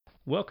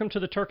Welcome to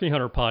the Turkey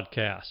Hunter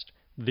Podcast,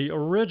 the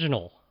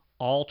original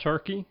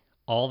all-turkey,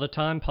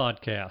 all-the-time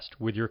podcast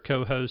with your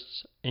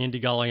co-hosts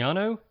Andy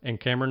Galliano and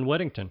Cameron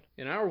Weddington.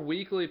 In our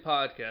weekly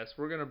podcast,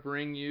 we're going to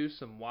bring you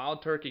some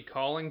wild turkey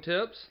calling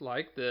tips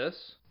like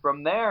this.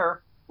 From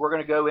there, we're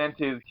going to go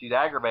into, she's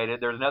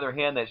aggravated, there's another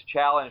hen that's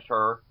challenged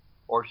her,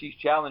 or she's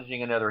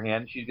challenging another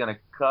hen, she's going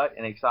to cut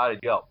an excited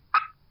yelp.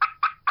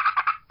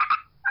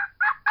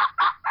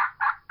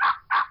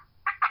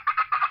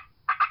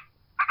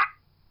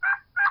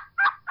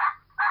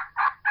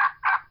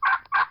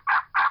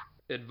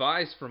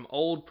 Advice from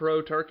old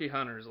pro turkey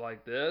hunters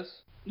like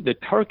this. The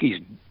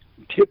turkeys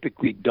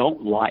typically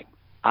don't like,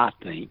 I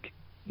think,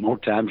 more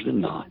times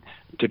than not,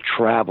 to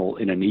travel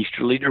in an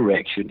easterly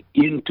direction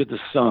into the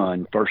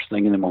sun first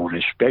thing in the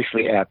morning,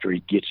 especially after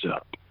he gets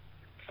up.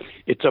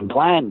 It's a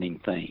blinding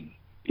thing.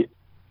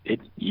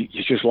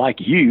 It's just like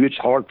you. It's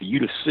hard for you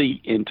to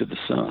see into the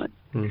sun.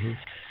 Mm-hmm.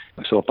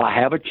 So if I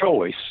have a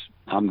choice,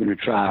 I'm going to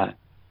try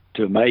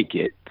to make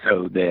it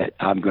so that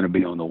I'm going to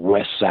be on the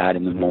west side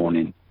in the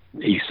morning,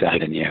 east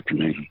side in the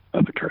afternoon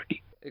of a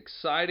turkey.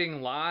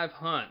 Exciting live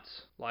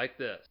hunts like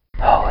this.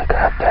 Holy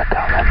crap, they're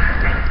coming.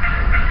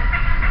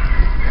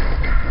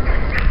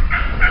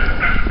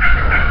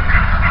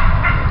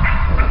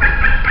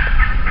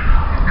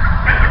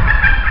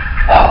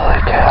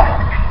 Holy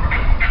cow.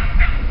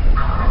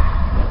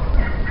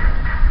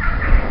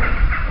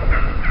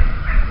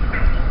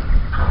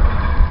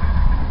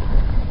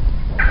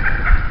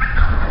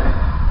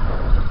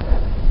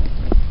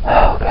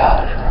 Oh,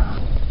 God.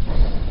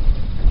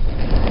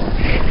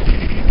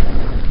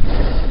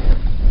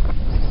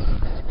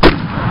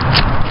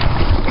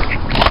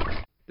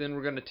 Then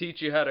we're going to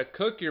teach you how to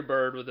cook your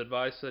bird with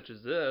advice such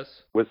as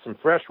this. With some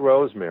fresh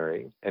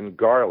rosemary and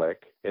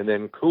garlic, and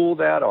then cool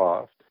that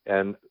off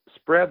and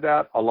spread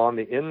that along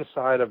the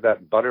inside of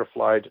that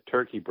butterflied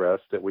turkey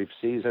breast that we've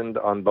seasoned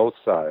on both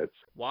sides.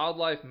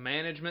 Wildlife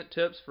management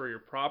tips for your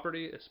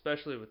property,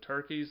 especially with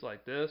turkeys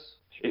like this.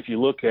 If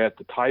you look at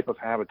the type of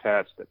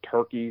habitats that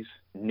turkeys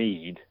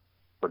need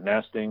for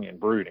nesting and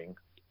brooding,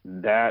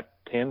 that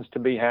tends to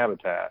be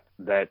habitat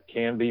that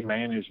can be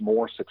managed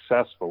more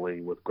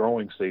successfully with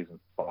growing season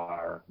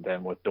fire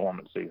than with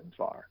dormant season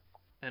fire.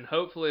 And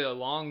hopefully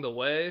along the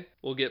way,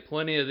 we'll get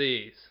plenty of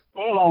these.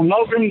 Well, on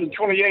November the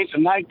 28th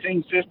of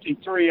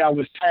 1953, I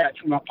was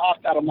hatched. When I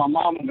popped out of my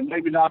mom and the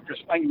baby doctor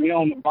spanked me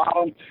on the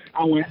bottom,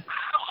 I went,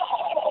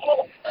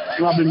 ow!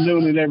 And I've been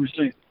doing it ever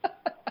since.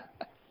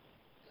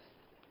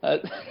 I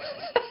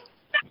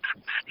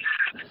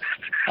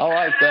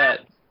like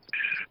that.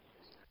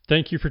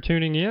 Thank you for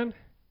tuning in.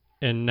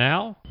 And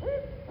now,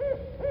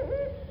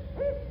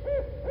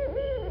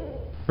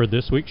 for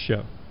this week's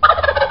show.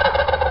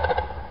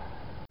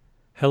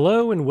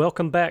 Hello and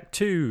welcome back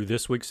to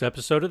this week's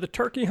episode of the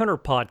Turkey Hunter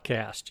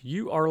Podcast.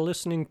 You are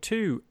listening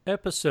to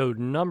episode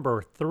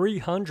number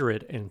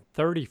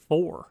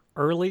 334,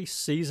 Early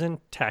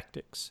Season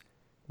Tactics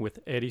with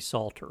Eddie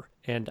Salter.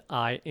 And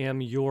I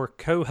am your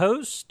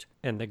co-host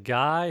and the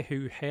guy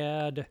who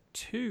had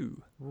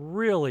two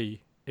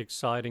really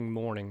exciting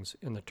mornings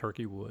in the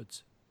turkey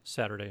woods,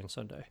 Saturday and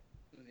Sunday.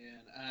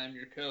 And I'm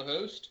your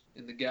co-host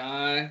and the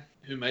guy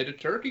who made a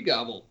turkey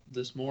gobble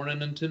this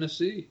morning in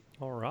Tennessee.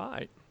 All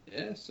right.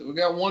 Yeah, so we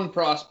got one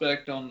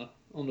prospect on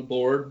the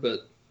board,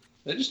 but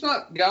they're just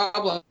not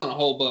gobbling a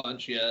whole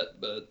bunch yet.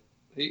 But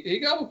he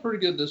gobbled pretty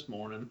good this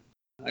morning.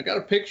 I got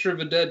a picture of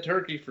a dead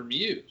turkey from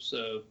you,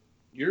 so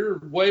you're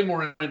way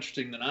more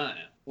interesting than I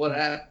am. What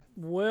happened?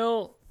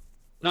 Well,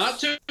 Not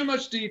too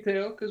much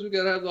detail because we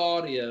got to have the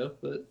audio,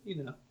 but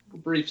a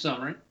brief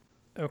summary.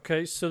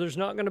 okay, so there's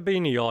not going to be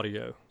any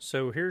audio.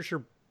 So here's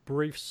your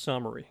brief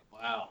summary.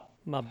 Wow.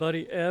 My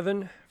buddy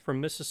Evan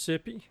from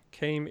Mississippi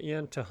came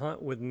in to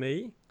hunt with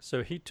me.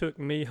 So he took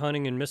me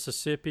hunting in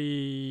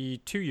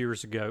Mississippi 2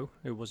 years ago.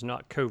 It was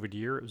not COVID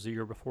year. It was the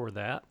year before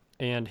that.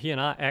 And he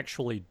and I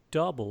actually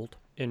doubled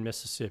in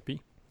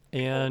Mississippi.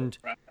 And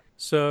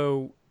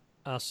so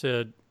I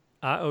said,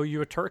 I owe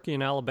you a turkey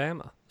in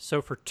Alabama.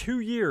 So for 2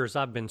 years,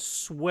 I've been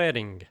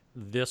sweating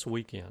this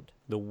weekend,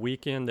 the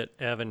weekend that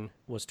Evan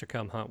was to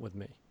come hunt with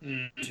me.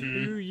 Mm-hmm.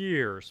 2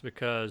 years,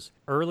 because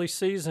early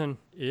season,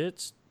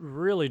 it's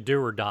really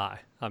do or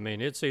die. I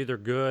mean, it's either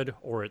good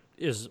or it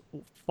is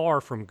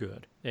far from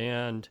good.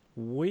 And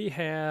we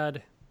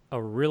had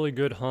a really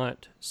good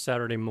hunt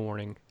Saturday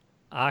morning.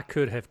 I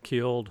could have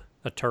killed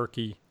a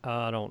turkey,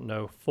 I don't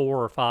know,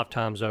 4 or 5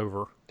 times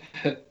over.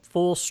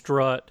 Full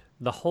strut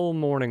the whole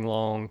morning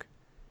long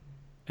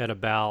at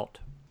about,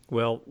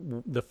 well,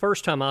 the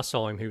first time I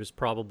saw him, he was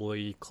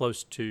probably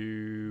close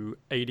to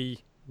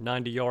 80,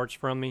 90 yards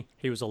from me.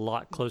 He was a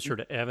lot closer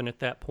to Evan at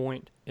that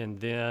point. And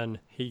then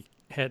he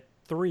had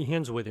 3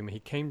 hens with him. He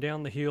came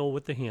down the hill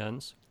with the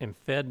hens and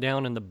fed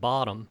down in the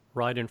bottom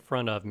right in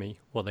front of me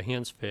while the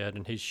hens fed,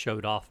 and he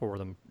showed off for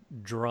them,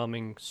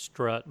 drumming,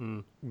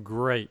 strutting.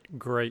 Great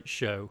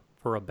show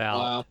for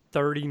about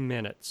 30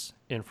 minutes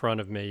in front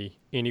of me,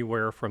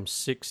 anywhere from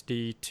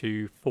 60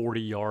 to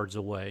 40 yards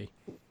away.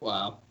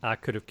 Wow. I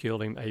could have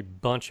killed him a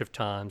bunch of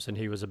times, and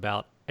he was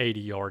about 80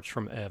 yards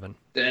from Evan.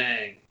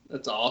 Dang.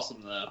 That's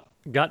awesome, though.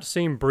 Got to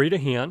see him breed a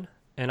hen,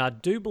 and I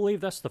do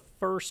believe that's the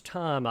first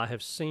time I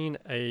have seen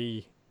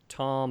a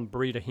tom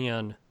breed a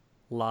hen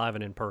live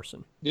and in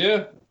person.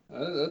 Yeah,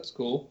 that's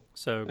cool.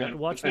 So got to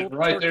watch a And little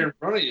right turkey. there in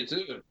front of you,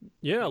 too.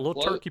 Yeah, a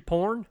little Float. turkey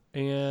porn.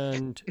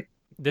 And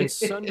then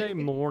Sunday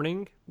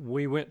morning,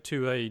 we went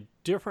to a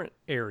different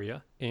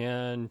area,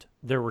 and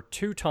there were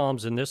 2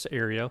 toms in this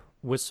area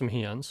with some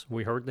hens.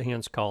 We heard the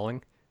hens calling.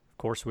 Of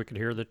course, we could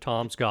hear the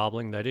toms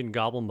gobbling. They didn't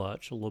gobble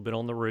much, a little bit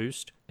on the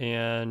roost.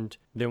 And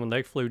then when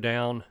they flew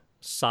down,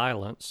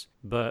 silence.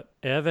 But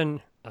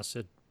Evan, I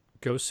said,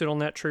 go sit on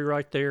that tree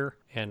right there,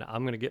 and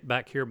I'm going to get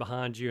back here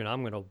behind you, and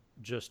I'm going to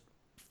just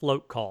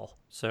float call.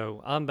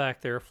 So I'm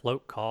back there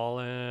float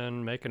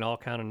calling, making all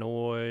kind of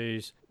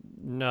noise.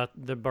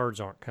 The birds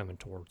aren't coming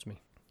towards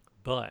me.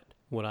 But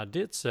what I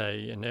did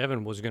say, and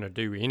Evan was going to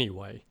do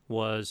anyway,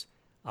 was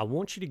I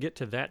want you to get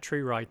to that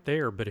tree right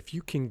there, but if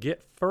you can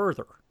get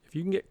further, if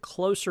you can get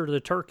closer to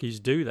the turkeys,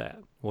 do that.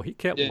 Well, he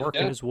kept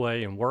working his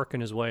way and working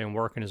his way and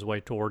working his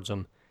way towards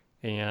them.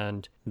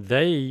 And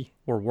they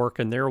were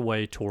working their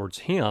way towards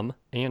him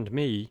and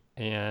me,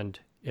 and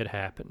it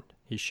happened.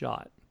 He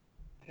shot.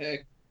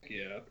 Heck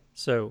yeah.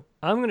 So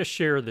I'm going to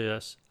share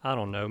this. I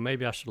don't know.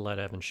 Maybe I should let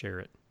Evan share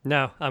it.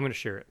 No, I'm going to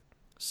share it.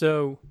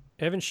 So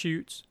Evan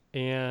shoots,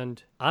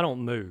 and I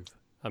don't move.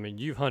 I mean,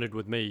 you've hunted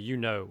with me. You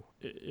know,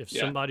 if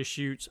somebody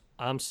shoots,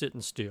 I'm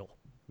sitting still.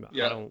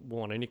 I don't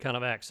want any kind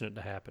of accident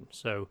to happen.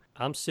 So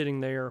I'm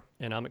sitting there,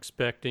 and I'm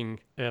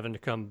expecting Evan to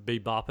come be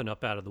bopping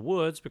up out of the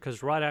woods,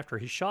 because right after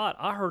he shot,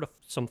 I heard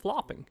some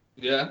flopping.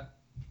 Yeah.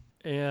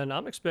 And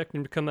I'm expecting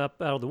him to come up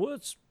out of the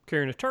woods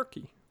carrying a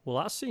turkey. Well,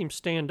 I see him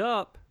stand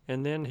up,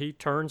 and then he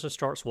turns and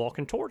starts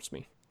walking towards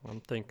me.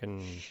 I'm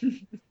thinking,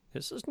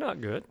 this is not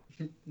good.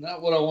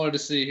 Not what I wanted to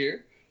see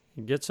here.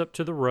 He gets up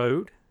to the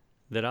road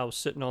that I was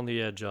sitting on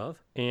the edge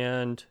of,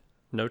 and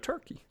no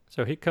turkey.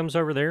 So he comes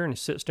over there and he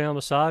sits down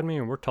beside me,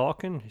 and we're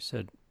talking. He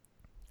said,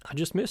 I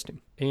just missed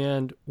him.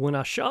 And when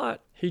I shot,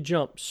 he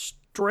jumped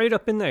straight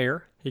up in the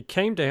air. He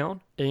came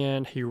down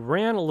and he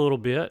ran a little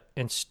bit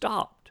and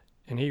stopped.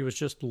 And he was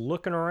just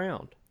looking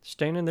around,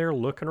 standing there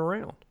looking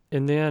around.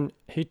 And then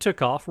he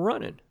took off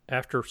running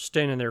after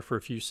standing there for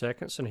a few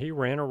seconds, and he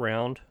ran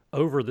around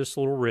over this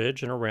little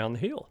ridge and around the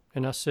hill.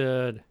 And I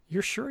said,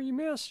 you're sure you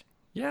missed?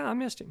 Yeah, I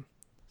missed him.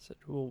 I said,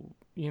 well,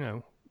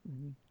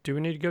 do we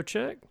need to go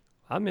check?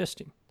 I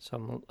missed him.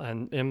 So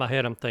and in my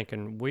head, I'm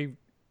thinking, we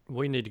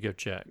need to go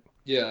check.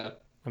 Yeah.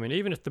 I mean,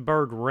 even if the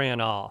bird ran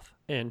off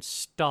and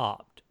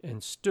stopped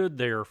and stood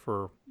there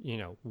for,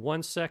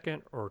 1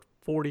 second or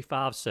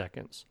 45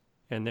 seconds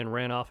and then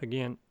ran off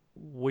again,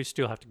 we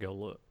still have to go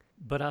look.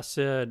 But I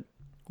said,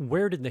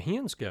 where did the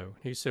hens go?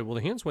 He said, well,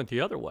 the hens went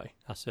the other way.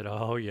 I said,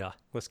 oh, yeah,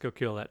 let's go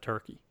kill that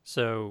turkey.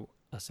 So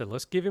I said,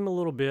 let's give him a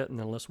little bit, and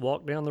then let's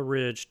walk down the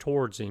ridge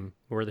towards him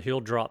where the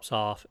hill drops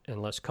off,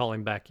 and let's call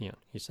him back in.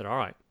 He said, all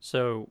right.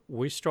 So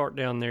we start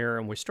down there,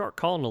 and we start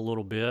calling a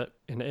little bit,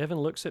 and Evan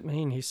looks at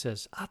me, and he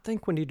says, I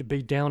think we need to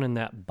be down in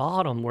that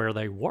bottom where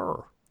they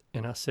were.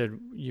 And I said,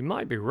 you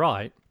might be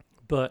right,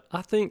 but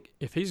I think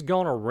if he's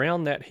gone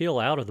around that hill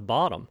out of the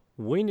bottom,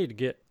 we need to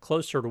get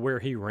closer to where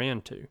he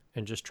ran to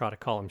and just try to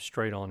call him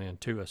straight on in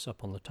to us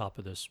up on the top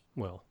of this,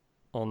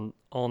 on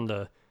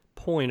the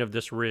point of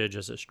this ridge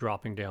as it's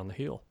dropping down the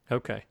hill.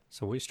 Okay,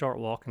 so we start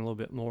walking a little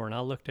bit more, and I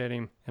looked at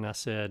him and I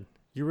said,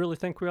 you really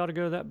think we ought to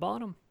go to that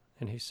bottom?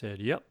 And he said,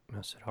 yep. And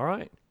I said, all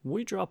right.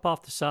 We drop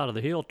off the side of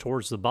the hill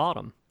towards the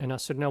bottom. And I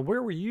said, now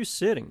where were you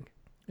sitting?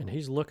 And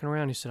he's looking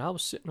around. He said, I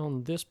was sitting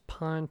on this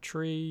pine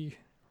tree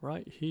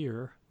right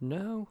here.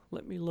 No,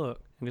 let me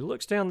look. And he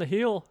looks down the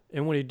hill,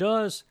 and when he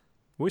does,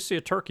 we see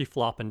a turkey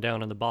flopping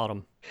down in the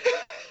bottom.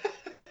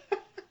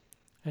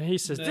 And he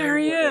says, there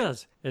he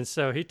is. And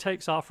so he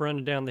takes off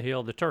running down the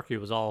hill. The turkey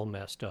was all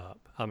messed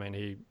up. I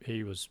mean,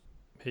 he was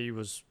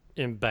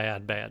in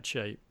bad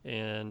shape.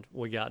 And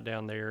we got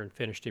down there and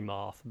finished him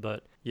off.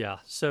 But yeah,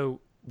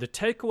 so the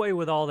takeaway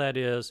with all that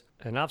is,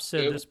 and I've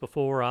said this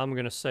before, I'm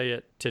going to say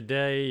it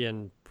today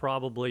and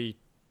probably,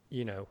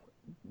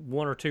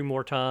 1 or 2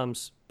 more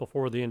times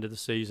before the end of the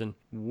season.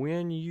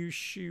 When you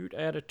shoot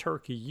at a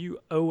turkey, you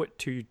owe it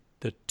to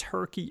the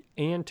turkey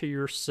and to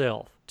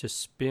yourself to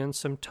spend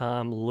some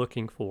time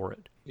looking for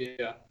it.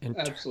 Yeah, and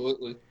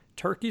absolutely.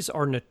 Turkeys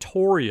are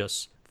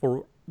notorious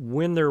for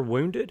when they're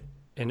wounded,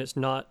 and it's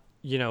not,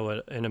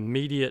 an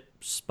immediate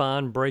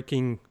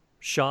spine-breaking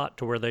shot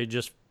to where they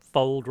just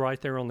fold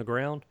right there on the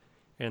ground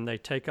and they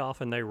take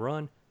off and they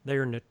run. They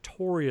are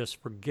notorious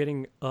for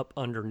getting up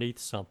underneath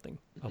something,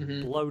 a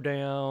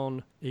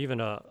blowdown, even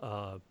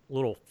a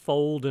little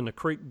fold in a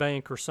creek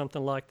bank or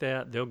something like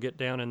that. They'll get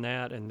down in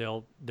that and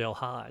they'll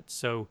hide.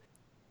 So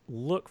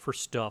look for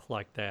stuff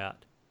like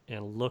that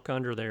and look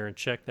under there and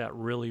check that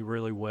really,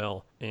 really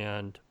well.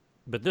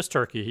 But this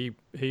turkey,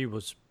 he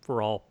was,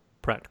 for all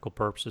practical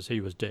purposes,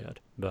 he was dead.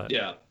 But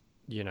yeah,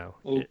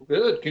 Well,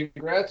 good.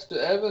 Congrats to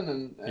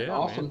Evan and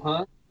awesome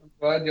hunt. I'm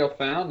glad y'all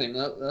found him.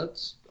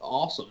 That's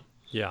awesome.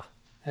 Yeah.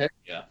 Heck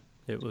yeah.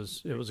 It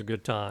was a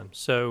good time.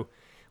 So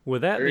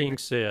with that being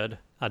said,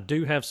 I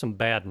do have some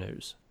bad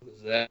news. What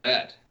is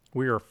that?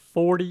 We are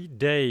 40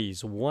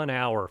 days, 1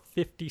 hour,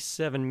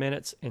 57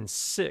 minutes, and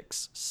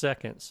 6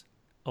 seconds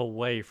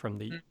away from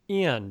the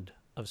end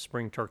of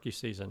spring turkey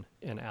season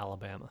in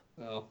Alabama.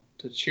 Well,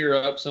 to cheer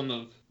up some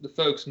of the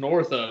folks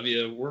north of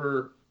you,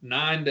 we're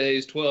 9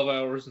 days, 12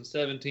 hours, and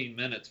 17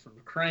 minutes from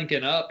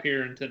cranking up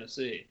here in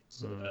Tennessee.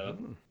 So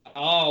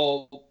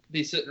I'll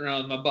be sitting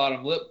around with my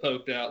bottom lip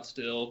poked out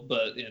still,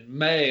 but in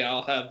May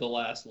I'll have the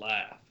last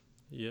laugh.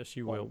 Yes,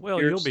 you will.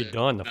 Well, you'll be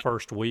done the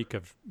first week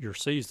of your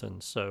season,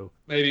 so.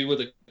 Maybe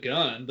with a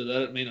gun, but that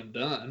doesn't mean I'm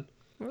done.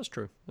 That's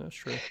true. That's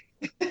true.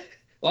 As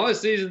long as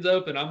season's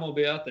open, I'm going to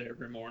be out there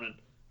every morning.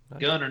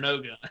 Gun or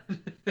no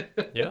gun.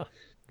 Yeah,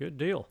 good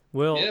deal.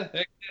 Well,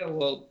 heck yeah.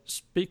 Well,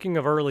 speaking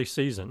of early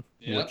season,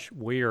 which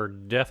we are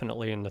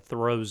definitely in the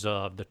throes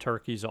of, the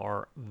turkeys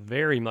are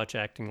very much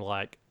acting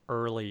like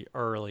early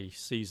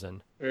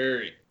season.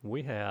 Very.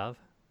 We have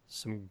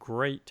some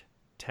great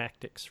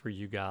tactics for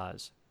you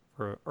guys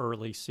for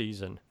early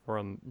season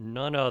from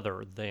none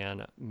other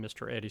than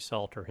Mr. Eddie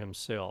Salter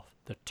himself,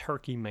 the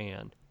Turkey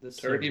Man. The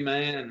Turkey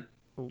Man.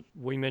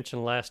 We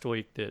mentioned last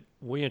week that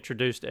we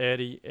introduced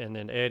Eddie, and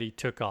then Eddie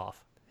took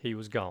off. He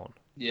was gone.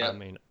 Yeah. I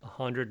mean,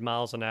 100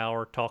 miles an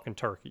hour talking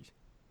turkeys.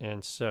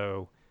 And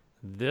so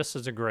this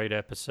is a great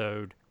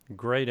episode,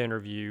 great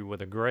interview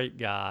with a great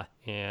guy.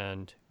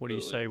 And what do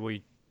you say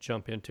we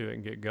jump into it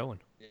and get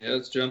going? Yeah,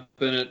 let's jump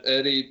in it.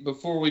 Eddie,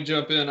 before we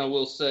jump in, I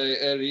will say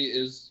Eddie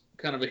is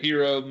kind of a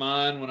hero of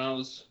mine. When I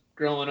was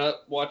growing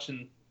up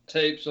watching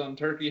tapes on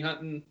turkey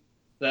hunting,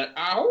 that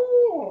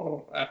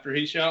ow after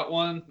he shot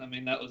one, I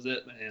mean, that was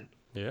it, man.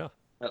 Yeah.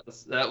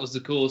 That was the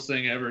coolest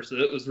thing ever. So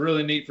it was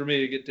really neat for me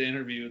to get to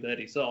interview with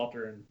Eddie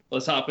Salter, and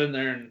let's hop in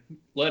there and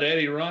let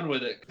Eddie run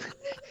with it.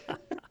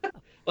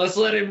 Let's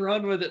let him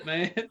run with it,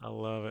 man. I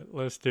love it.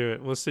 Let's do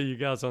it. We'll see you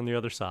guys on the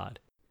other side.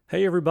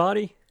 Hey,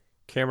 everybody.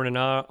 Cameron and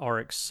I are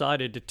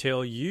excited to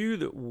tell you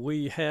that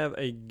we have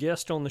a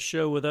guest on the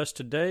show with us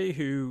today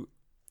who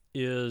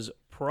is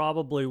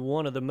probably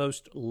one of the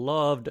most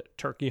loved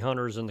turkey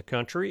hunters in the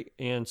country,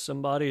 and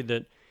somebody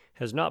that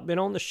has not been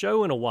on the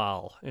show in a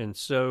while. And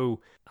so,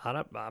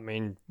 I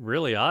mean,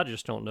 really, I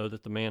just don't know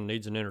that the man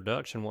needs an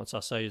introduction once I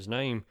say his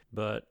name.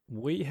 But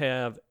we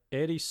have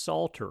Eddie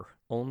Salter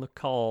on the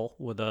call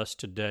with us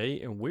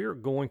today, and we're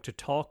going to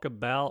talk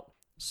about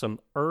some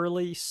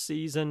early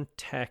season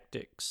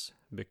tactics.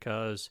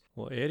 Because,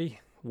 well,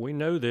 Eddie, we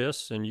know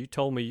this, and you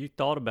told me you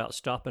thought about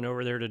stopping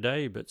over there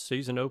today, but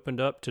season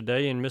opened up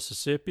today in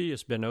Mississippi.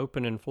 It's been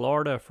open in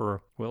Florida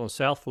in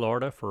South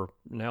Florida for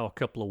now a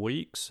couple of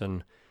weeks,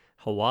 and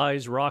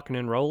Hawaii's rocking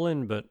and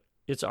rolling, but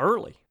it's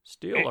early,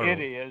 still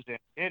early.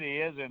 It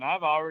is, and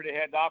I've already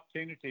had the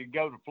opportunity to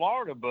go to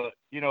Florida, but,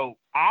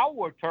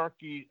 our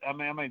turkeys,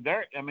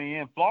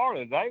 in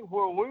Florida,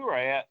 where we were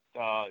at,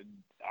 I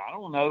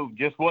don't know,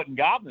 just wasn't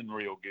gobbling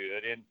real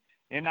good,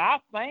 and I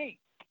think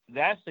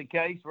that's the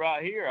case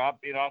right here. I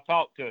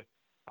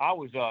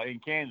was in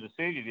Kansas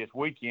City this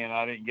weekend.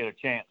 I didn't get a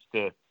chance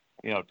to,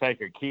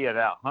 take a kid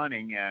out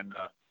hunting,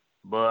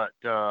 but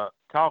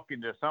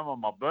talking to some of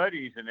my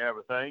buddies and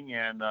everything,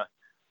 and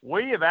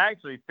we have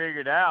actually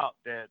figured out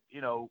that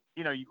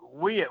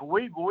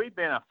we've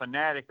been a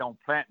fanatic on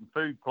planting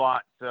food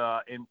plots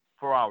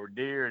for our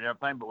deer and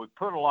everything, but we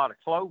put a lot of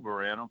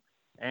clover in them,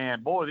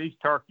 and boy, these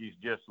turkeys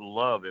just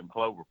love them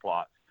clover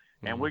plots.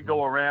 And we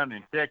go around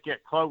and check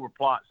that clover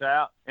plots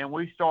out, and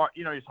we start,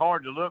 it's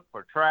hard to look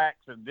for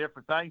tracks and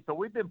different things. So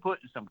we've been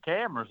putting some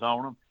cameras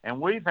on them,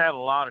 and we've had a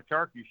lot of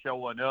turkeys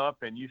showing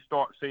up, and you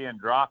start seeing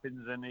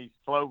droppings in these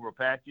clover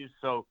patches.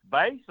 So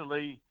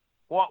basically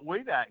what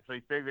we've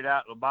actually figured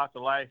out about the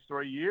last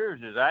 3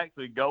 years is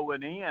actually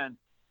going in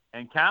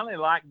and kind of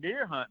like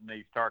deer hunting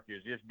these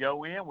turkeys. Just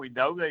go in, we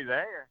know they're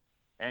there,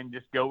 and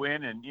just go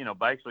in and,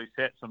 basically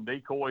set some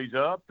decoys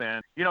up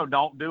and,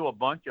 don't do a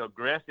bunch of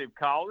aggressive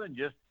calling,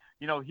 just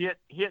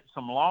hit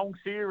some long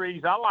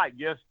series. I like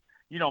just,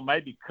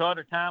 maybe cut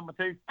a time or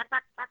two,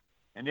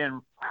 and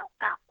then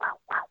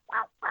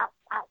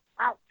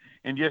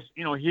and just,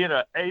 hit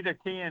a 8 or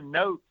 10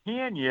 note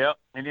hen yelp,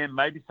 and then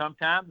maybe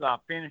sometimes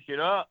I'll finish it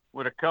up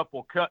with a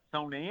couple cuts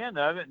on the end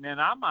of it, and then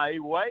I may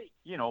wait,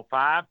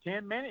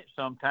 5-10 minutes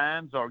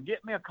sometimes, or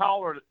get me a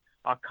call that,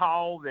 that's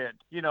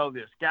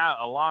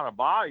got a lot of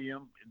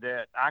volume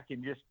that I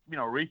can just,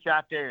 reach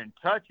out there and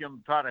touch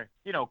them, try to,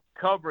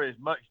 cover as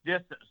much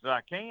distance as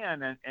I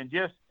can and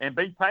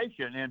be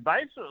patient. And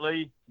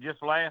basically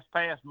just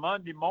past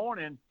Monday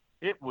morning,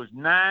 it was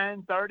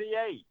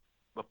 9:38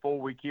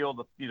 before we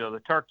killed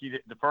the turkey,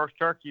 the first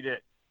turkey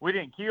that we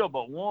didn't kill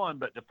but one,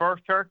 but the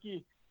first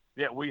turkey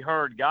that we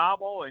heard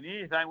gobble and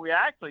anything. We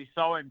actually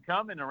saw him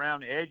coming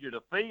around the edge of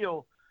the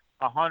field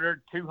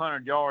 100,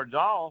 200 yards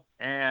off,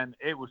 and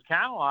it was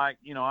kind of like,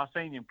 I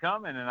seen him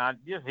coming, and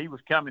he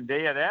was coming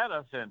dead at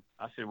us, and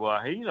I said,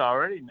 well, he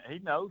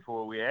knows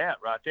where we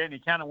at right there, and he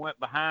kind of went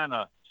behind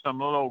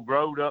some little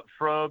growed up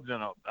shrubs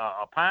and a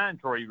pine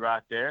tree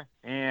right there,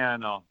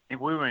 and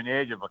we were in the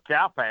edge of a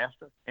cow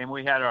pasture, and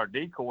we had our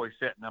decoy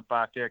setting up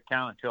out there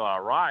kind of to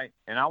our right,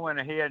 and I went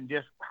ahead and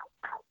just,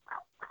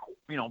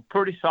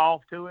 pretty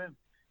soft to him,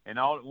 and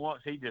all at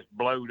once he just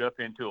blowed up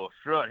into a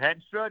strut.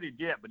 Hadn't strutted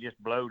yet, but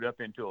just blowed up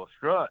into a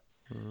strut.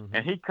 Mm-hmm.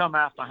 And he come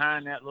out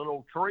behind that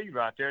little tree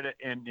right there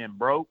and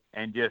broke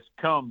and just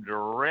come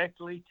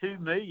directly to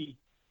me.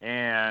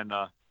 And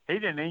he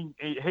didn't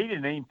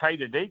even pay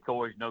the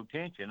decoys no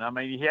attention. I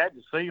mean, he had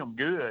to see them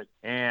good.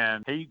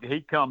 And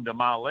he come to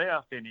my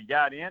left and he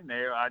got in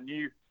there. I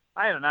knew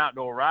I had an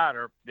outdoor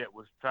rider that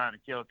was trying to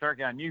kill a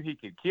turkey. I knew he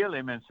could kill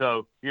him. And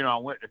so, I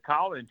went to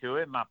call into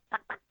it.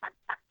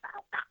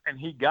 And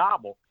he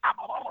gobbled.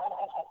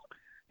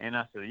 And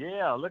I said,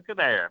 yeah, look at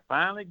there.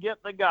 Finally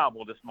get the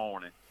gobble this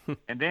morning.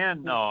 And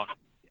then I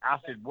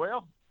said,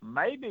 well,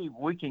 maybe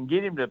we can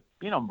get him to,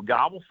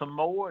 gobble some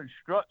more and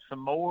strut some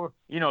more.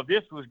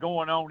 This was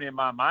going on in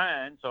my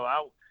mind. So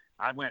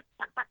I went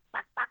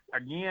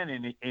again,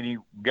 and he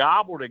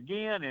gobbled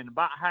again. And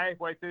about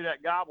halfway through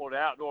that gobble, the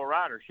outdoor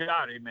rider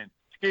shot him and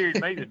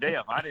scared me to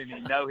death. I didn't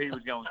even know he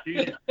was going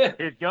to shoot.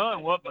 His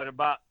gun wasn't but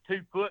about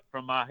 2 foot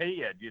from my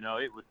head. He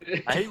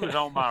was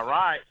on my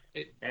right.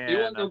 And he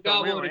wasn't gonna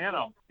gobble we were in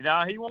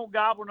him. He won't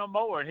gobble no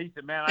more. And he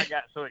said, man, I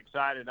got so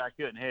excited I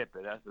couldn't help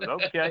it. I said,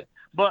 okay.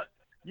 But,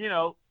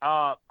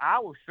 our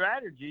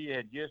strategy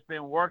had just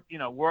been worked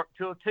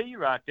to a T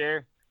right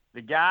there.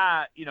 The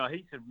guy, he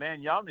said,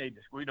 man, y'all need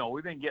to,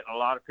 we've been getting a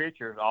lot of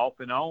pictures off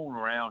and on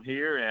around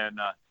here. And,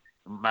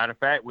 matter of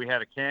fact, we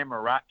had a camera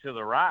right to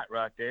the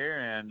right there.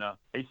 And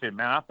he said,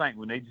 man, I think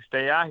we need to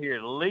stay out here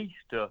at least,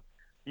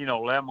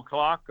 11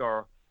 o'clock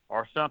or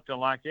something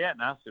like that.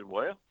 And I said,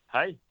 well,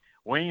 hey,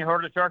 we ain't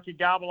heard a turkey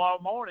gobble all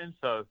morning,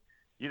 so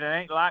it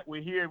ain't like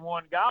we hear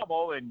one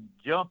gobble and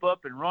jump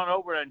up and run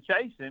over and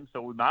chase him,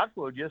 so we might as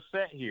well just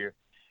sit here.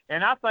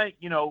 And I think,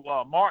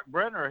 Mark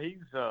Brenner,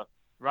 he's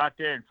right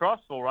there in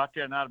Trussville, right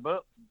there not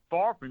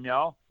far from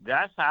y'all.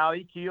 That's how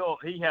he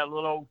had a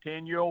little old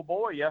 10-year-old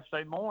boy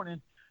yesterday morning.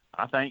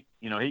 I think,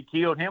 he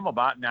killed him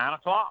about 9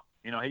 o'clock.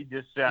 He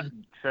just sat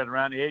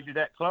around the edge of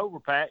that clover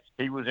patch.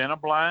 He was in a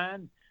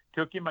blind.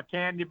 Took him a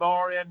candy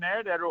bar in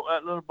there, that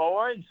little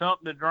boy, and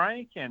something to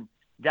drink, and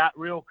got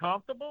real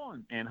comfortable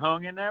and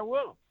hung in there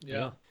with him.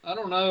 Yeah. I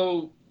don't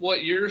know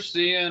what you're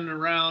seeing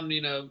around,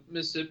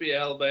 Mississippi,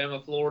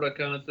 Alabama, Florida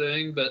kind of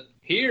thing, but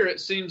here it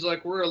seems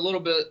like we're a little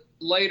bit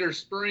later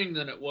spring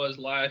than it was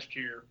last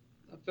year.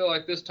 I feel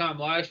like this time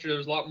last year there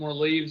was a lot more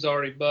leaves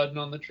already budding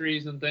on the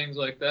trees and things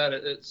like that.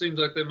 It seems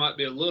like they might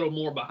be a little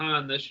more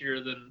behind this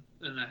year than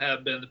they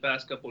have been the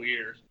past couple of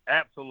years.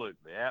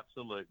 Absolutely.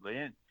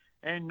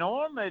 And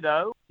normally,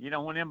 though,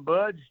 when them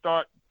buds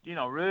start,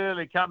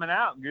 really coming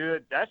out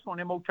good, that's when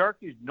them old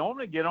turkeys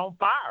normally get on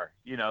fire,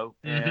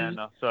 And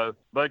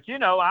but,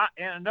 and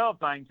another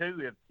thing,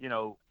 too,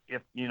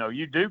 if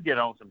you do get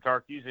on some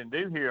turkeys and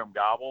do hear them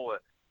gobble,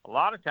 a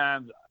lot of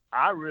times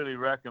I really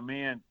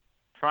recommend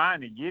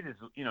trying to get as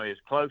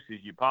close as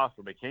you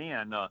possibly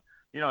can. As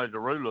a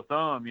rule of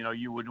thumb,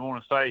 you would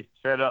want to say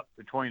set up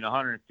between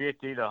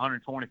 150 to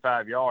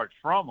 125 yards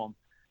from them.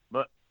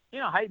 But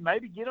hey,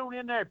 maybe get on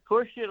in there,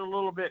 push it a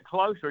little bit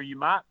closer. You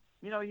might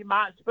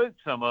spook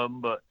some of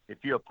them, but if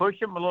you push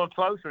them a little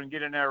closer and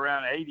get in there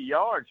around 80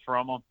 yards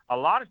from them, a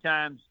lot of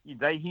times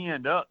they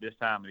end up this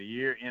time of the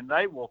year, and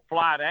they will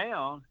fly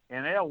down,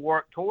 and they'll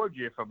work towards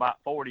you for about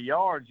 40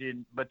 yards,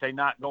 but they're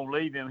not going to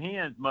leave them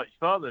hens much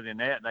further than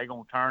that. They're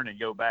going to turn and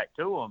go back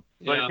to them.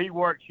 But if he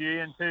works you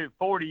into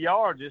 40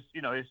 yards,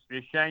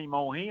 it's shame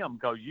on him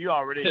because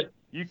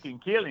you can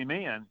kill him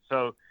in.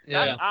 So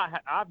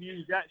I've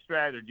used that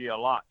strategy a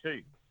lot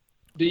too.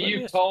 Do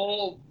you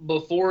call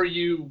before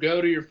you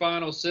go to your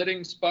final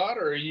sitting spot,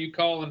 or are you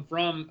calling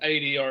from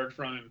 80 yards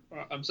from him?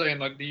 I'm saying,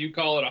 do you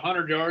call it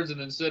 100 yards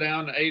and then sit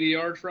down to 80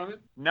 yards from him?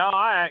 No,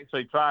 I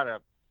actually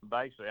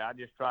I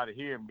just try to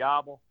hear him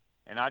gobble,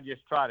 and I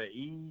just try to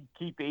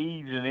keep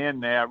easing in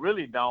there. I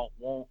really don't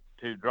want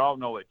to draw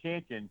no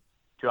attention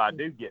till I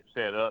do get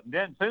set up. And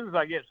then as soon as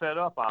I get set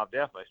up, I'll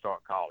definitely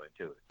start calling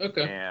to it.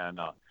 Okay. And,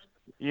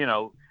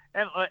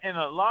 and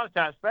a lot of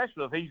times,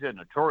 especially if he's in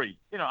a tree,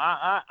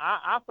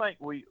 I think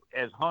we,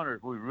 as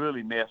hunters, we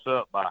really mess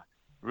up by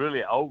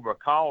really over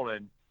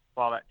calling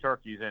while that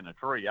turkey's in a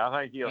tree.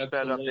 I think he'll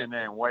set up in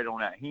there and wait on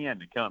that hen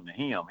to come to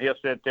him. He'll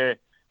sit there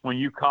when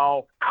you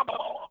call,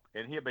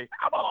 and he'll be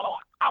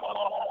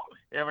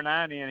every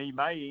now and then. He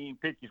may even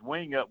pick his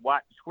wing up,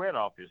 wipe the sweat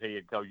off his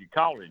head because you're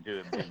calling to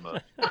him too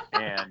much.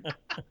 And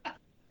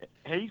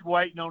he's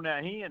waiting on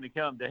that hen to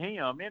come to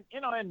him. And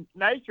and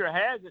nature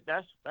has it.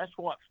 That's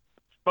what's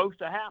supposed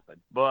to happen.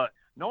 But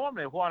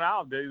normally what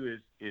I'll do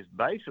is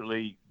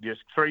basically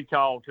just tree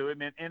call to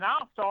him, and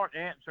I'll start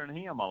answering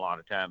him a lot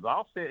of times.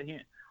 I'll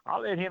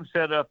let him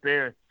set up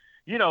there.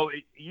 You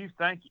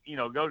think,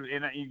 go to,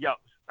 and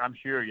I'm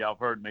sure y'all have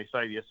heard me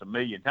say this a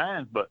million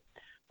times, but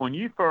when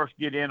you first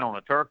get in on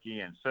a turkey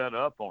and set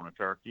up on a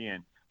turkey,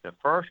 and the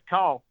first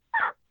call,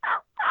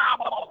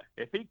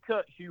 if he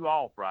cuts you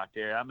off right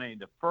there, I mean,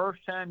 the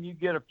first time you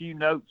get a few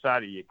notes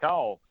out of your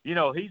call,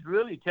 he's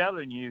really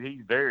telling you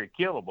he's very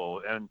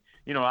killable. And,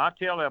 I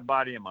tell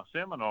everybody in my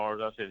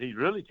seminars, I said, he's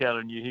really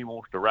telling you he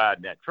wants to ride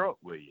in that truck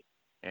with you.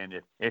 And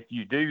if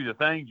you do the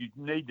things you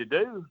need to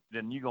do,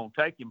 then you're going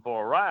to take him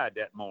for a ride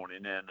that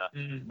morning.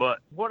 And But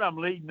what I'm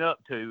leading up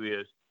to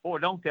is, boy,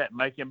 don't that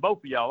make him, both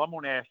of y'all, I'm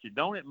going to ask you,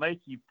 don't it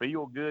make you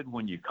feel good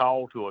when you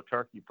call to a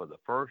turkey for the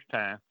first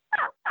time?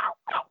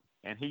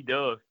 And he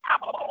does.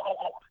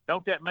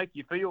 Don't that make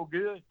you feel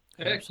good?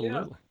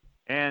 Absolutely.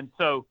 And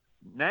so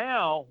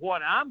now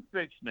what I'm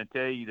fixing to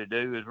tell you to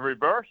do is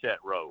reverse that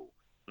role.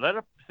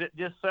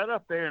 Just sit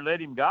up there and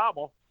let him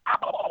gobble,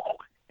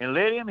 and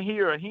let him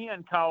hear a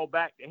hen call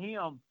back to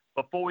him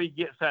before he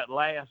gets that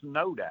last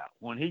note out.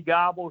 When he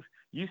gobbles,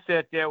 you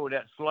sit there with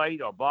that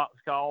slate or box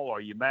call or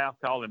your mouth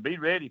call and be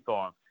ready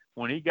for him.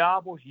 When he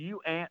gobbles,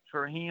 you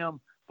answer him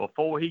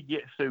before he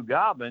gets through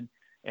gobbling,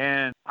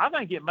 and I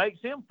think it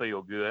makes him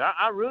feel good.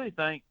 I really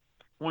think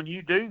when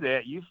you do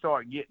that, you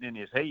start getting in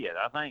his head.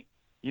 I think,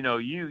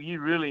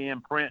 you really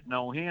imprinting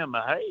on him,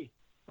 hey,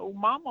 old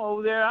mama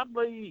over there, I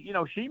believe,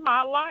 she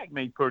might like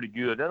me pretty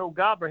good. That old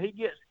gobbler,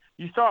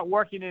 you start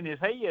working in his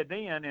head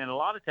then, and a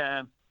lot of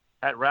times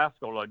that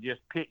rascal will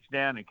just pitch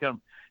down and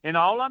come. And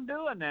all I'm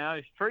doing now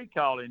is tree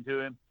calling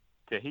to him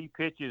till he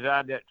pitches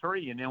out of that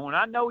tree. And then when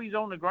I know he's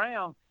on the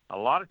ground, a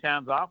lot of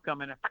times I'll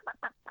come in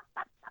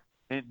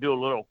and do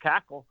a little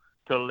cackle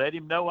to let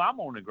him know I'm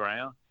on the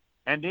ground.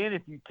 And then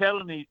if you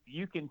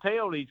can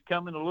tell he's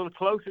coming a little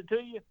closer to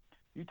you,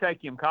 you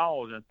take him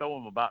calls and throw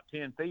him about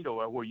 10 feet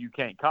away where you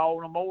can't call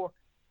no more,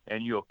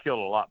 and you'll kill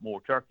a lot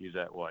more turkeys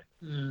that way.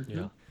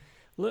 Yeah.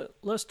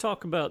 Let's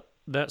talk about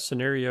that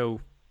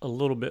scenario a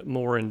little bit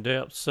more in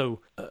depth.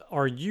 So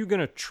are you going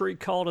to tree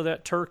call to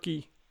that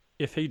turkey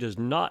if he does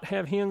not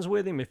have hens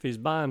with him, if he's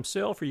by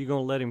himself, or are you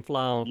going to let him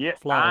fly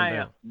on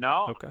down?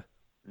 No. Okay.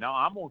 No,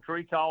 I'm going to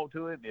tree call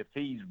to him if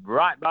he's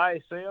right by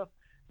himself.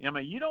 I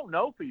mean, you don't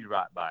know if he's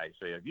right by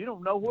himself. You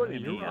don't know what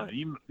him is. Right.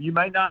 You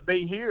may not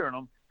be hearing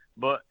them,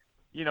 but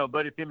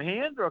if them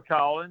hens are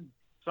calling,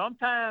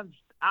 sometimes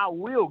I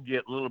will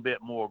get a little bit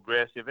more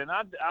aggressive, and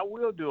I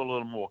will do a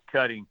little more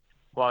cutting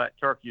while that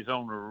turkey's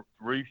on the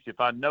roost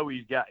if I know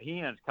he's got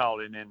hens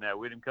calling in there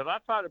with him, because I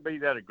try to be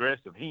that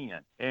aggressive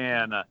hen.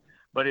 And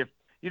but if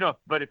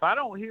I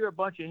don't hear a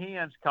bunch of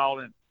hens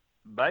calling,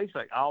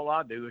 basically all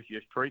I do is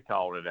just tree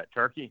call to that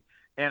turkey,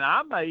 and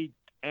I may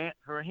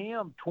answer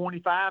him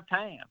 25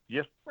 times,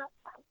 just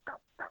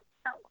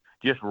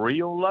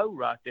real low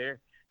right there,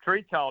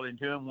 tree calling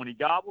to him. When he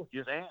gobbles,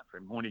 just answer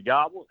him. When he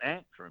gobbles,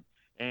 answer him.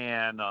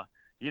 And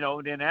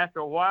then after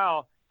a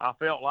while, I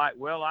felt like,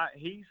 well,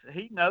 he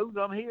knows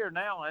I'm here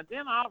now, and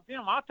then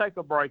I'll take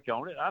a break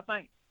on it. I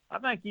think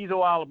these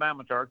old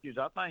Alabama turkeys,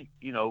 I think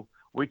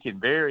we can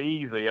very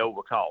easily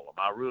overcall them.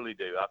 I really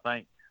do. I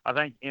think,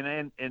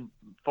 and as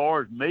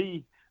far as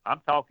me, I'm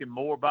talking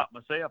more about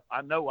myself.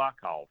 I know I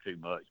call too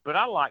much, but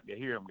I like to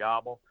hear them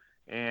gobble.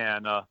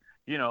 And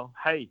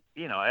hey,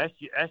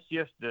 that's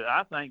just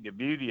I think the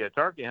beauty of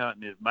turkey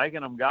hunting is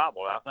making them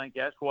gobble. I think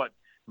that's what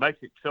makes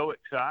it so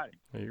exciting.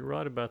 You're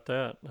right about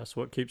that. That's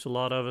what keeps a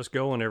lot of us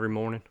going every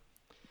morning.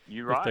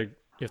 You're right.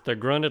 If they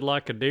grunted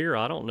like a deer,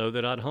 I don't know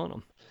that I'd hunt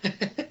them.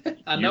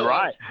 You're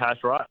right.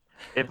 That's right.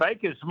 If they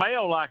could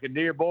smell like a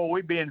deer, boy,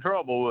 we'd be in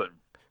trouble, wouldn't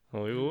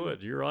we? We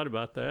would. You're right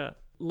about that.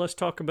 Let's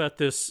talk about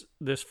this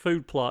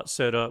food plot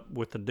set up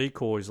with the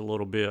decoys a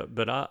little bit,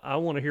 but I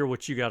want to hear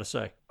what you got to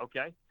say.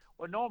 Okay.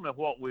 Well, normally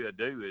what we'll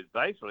do is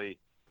basically,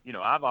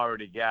 I've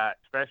already got,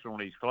 especially on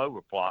these clover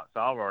plots,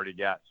 I've already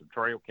got some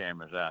trail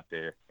cameras out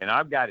there, and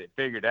I've got it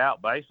figured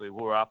out basically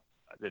where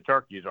the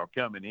turkeys are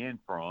coming in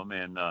from,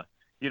 and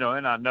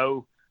and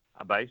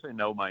I basically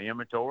know my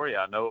inventory.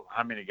 I know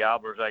how many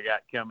gobblers I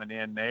got coming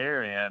in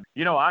there, and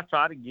I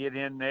try to get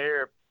in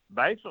there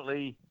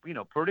basically,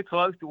 pretty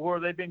close to where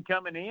they've been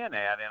coming in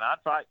at, and I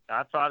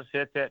try to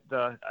set that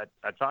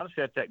I try to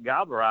set that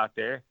gobbler out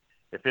there.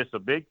 If it's a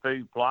big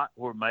food plot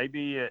where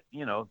maybe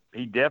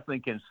he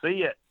definitely can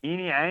see it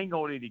any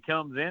angle that he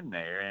comes in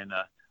there, and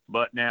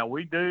but now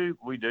we do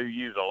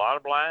use a lot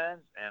of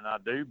blinds, and I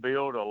do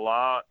build a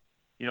lot.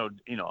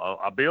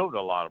 I build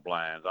a lot of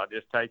blinds. I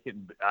just take it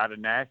out of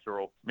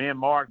natural. Me and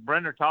Mark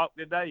Brenner talked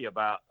today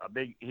about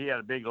he had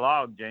a big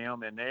log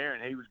jam in there,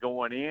 and he was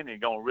going in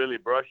and going to really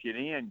brush it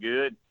in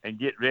good and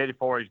get ready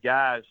for his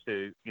guys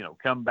to,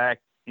 come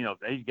back.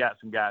 He's got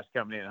some guys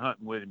coming in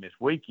hunting with him this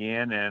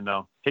weekend, and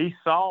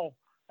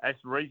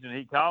that's the reason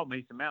he called me.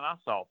 He said, man, I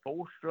saw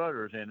 4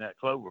 strutters in that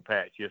clover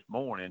patch this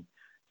morning,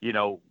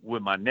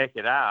 with my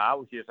naked eye. I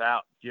was just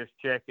out just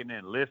checking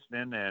and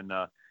listening, and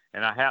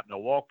I happened to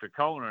walk the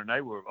corner, and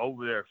they were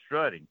over there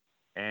strutting.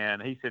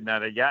 And he said, now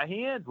they got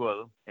hens with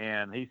them.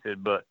 And he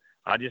said, but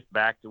I just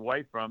backed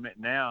away from it.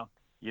 Now,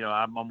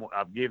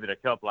 I've given it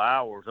a couple of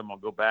hours. I'm going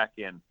to go back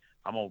and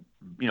I'm going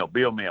to,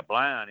 build me a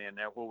blind in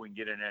there where we can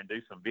get in there and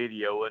do some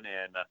videoing.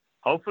 And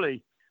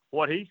hopefully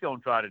what he's going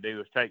to try to do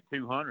is take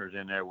 2 hunters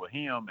in there with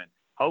him, and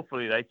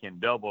hopefully they can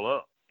double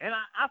up. And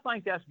I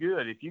think that's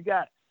good. If you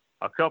got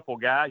a couple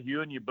guys,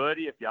 you and your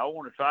buddy, if y'all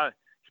want to try to,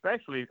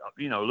 especially,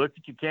 look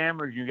at your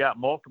cameras, you got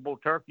multiple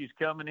turkeys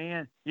coming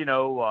in,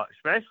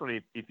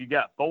 especially if you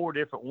got 4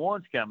 different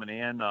ones coming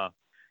in,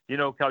 you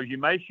know, because you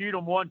may shoot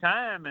them one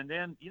time, and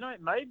then, you know, it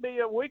may be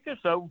a week or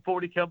so before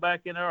they come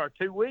back in there, or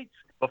 2 weeks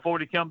before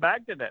they come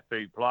back to that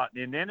food plot,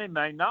 and then they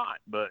may not.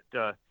 But,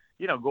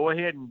 you know, go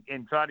ahead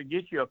and try to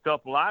get you a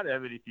couple out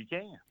of it if you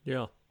can.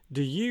 Yeah.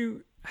 Do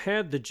you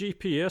have the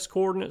GPS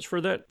coordinates for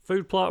that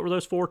food plot where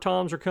those 4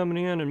 toms are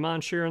coming in, and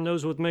mind sharing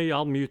those with me?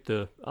 I'll mute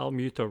the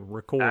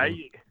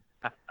recording.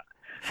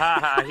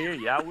 I hear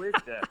you. I wish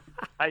that.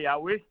 Hey, I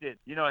wish that,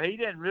 you know, he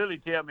didn't really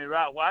tell me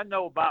right. Well, I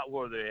know about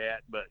where they're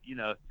at, but, you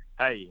know,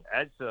 hey,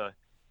 that's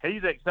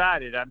he's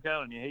excited. I'm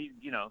telling you,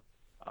 you know.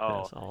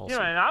 That's awesome. You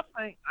know, and I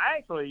think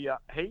actually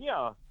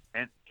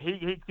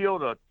he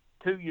killed a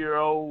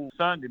 2-year-old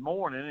Sunday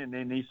morning, and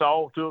then he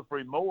saw 2 or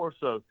 3 more.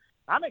 So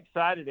I'm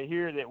excited to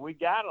hear that we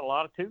got a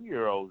lot of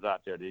 2-year-olds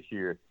out there this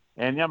year.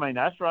 And I mean,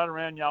 that's right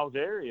around y'all's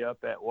area up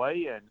that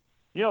way. And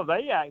you know,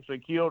 they actually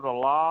killed a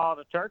lot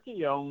of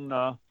turkey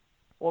on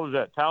what was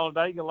that,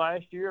 Talladega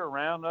last year,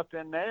 around up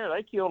in there.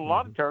 They killed a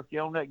lot of turkey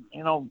on that,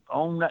 you know,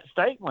 on that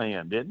state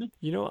land, didn't they?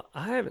 You know,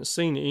 I haven't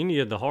seen any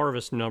of the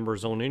harvest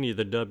numbers on any of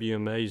the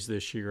WMAs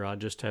this year. I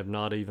just have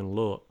not even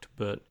looked.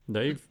 But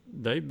they've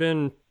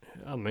been,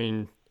 I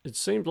mean, it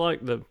seems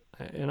like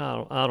and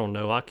I don't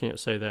know, I can't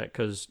say that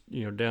because,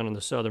 you know, down in the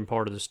southern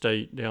part of the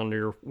state, down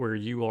near where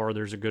you are,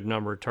 there's a good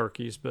number of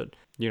turkeys. But,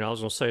 you know, I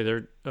was going to say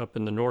they're up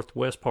in the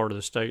northwest part of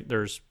the state,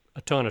 there's a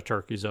ton of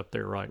turkeys up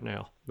there right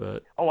now.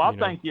 But I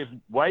think there's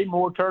way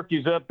more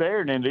turkeys up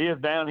there than there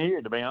is down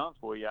here, to be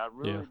honest with you. I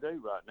really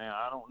do right now.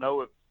 I don't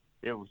know if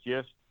it was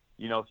just,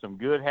 you know, some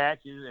good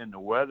hatches and the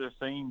weather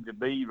seemed to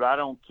be right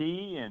on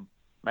key, and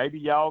maybe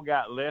y'all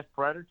got less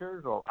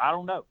predators, or I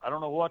don't know. I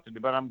don't know what to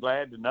do, but I'm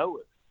glad to know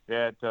it.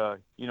 That,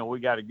 you know, we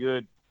got a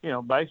good, you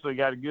know, basically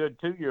got a good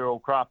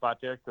 2-year-old crop out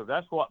there, because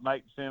that's what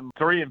makes them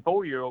 3- and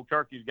 4-year-old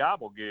turkeys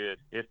gobble good.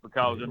 It's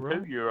because them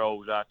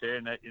 2-year-olds out there,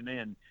 and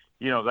then,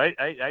 you know,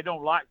 they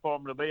don't like for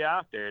them to be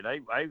out there. They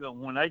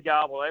when they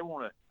gobble, they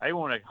want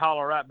to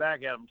holler right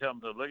back at them, tell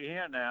them, look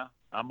here now,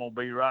 I'm gonna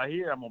be right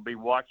here. I'm gonna be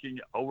watching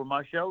over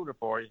my shoulder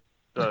for you.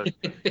 So,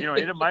 you know,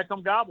 it'll make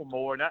them gobble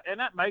more, and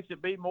that makes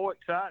it be more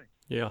exciting.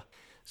 Yeah.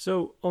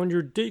 So on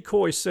your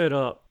decoy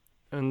setup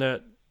and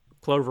that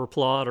clover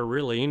plot, or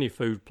really any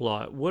food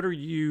plot, what are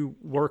you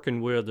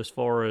working with as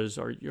far as,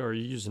 are you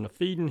using a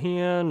feeding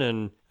hen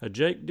and a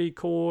Jake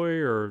decoy,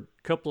 or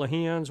a couple of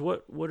hens?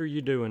 What are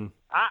you doing?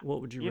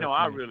 What would you recommend?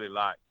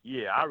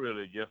 I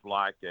really just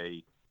like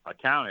a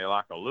kind of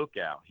like a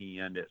lookout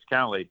hen that's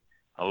kind of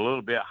a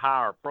little bit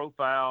higher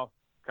profile,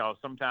 because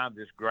sometimes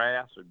this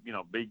grass will, you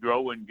know, be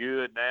growing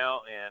good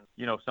now, and,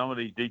 you know, some of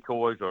these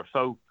decoys are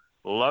so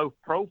low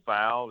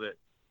profile that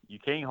you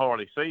can't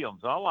hardly see them.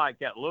 So I like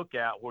that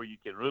lookout where you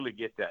can really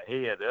get that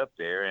head up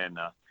there. And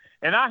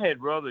I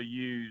had rather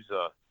use,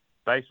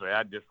 basically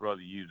I'd just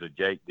rather use a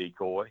Jake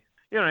decoy.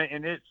 You know,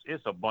 and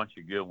it's a bunch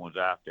of good ones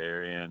out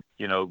there. And,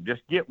 you know,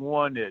 just get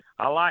one that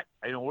I like.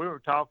 You know, we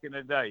were talking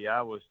today,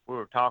 we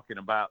were talking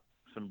about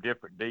some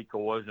different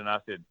decoys, and I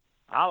said,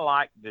 I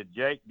like the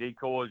Jake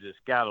decoys that's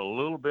got a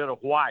little bit of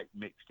white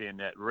mixed in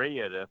that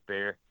red up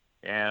there.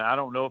 And I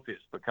don't know if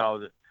it's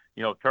because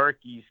you know,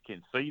 turkeys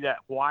can see that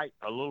white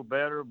a little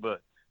better,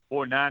 but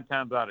 9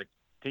 times out of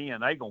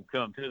 10, they're going to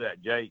come to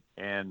that Jake,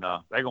 and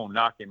they're going to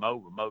knock him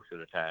over most of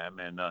the time.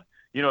 And,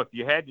 you know, if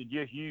you had to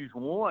just use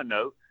one,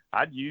 though,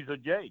 I'd use a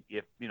Jake.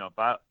 If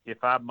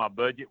my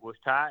budget was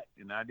tight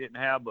and I didn't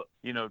have,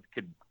 you know,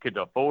 could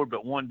afford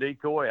but one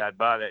decoy, I'd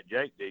buy that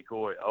Jake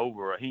decoy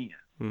over a hen.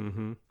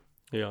 Mm-hmm.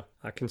 Yeah,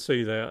 I can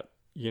see that.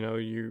 You know,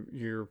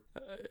 you're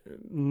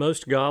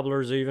most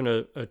gobblers, even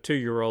a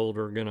 2-year-old,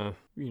 are gonna,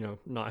 you know,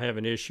 not have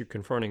an issue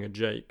confronting a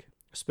Jake,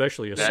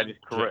 especially a. That is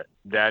correct.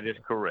 That is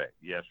correct.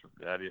 Yes, sir.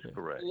 That is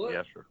correct.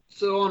 Yes, sir.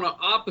 So on an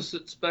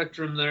opposite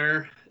spectrum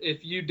there,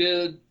 if you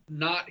did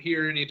not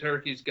hear any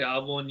turkeys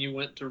gobble and you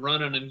went to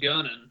running and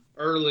gunning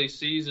early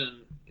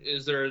season,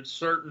 is there a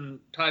certain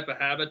type of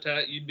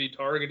habitat you'd be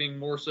targeting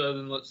more so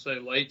than, let's say,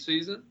 late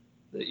season,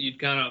 that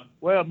you'd kind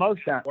of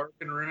most time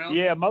working around?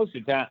 Yeah, most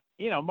of the time.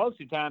 You know, most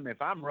of the time, if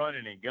I'm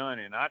running and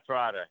gunning, I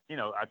try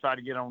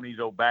to get on these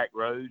old back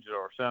roads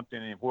or something,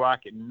 and where I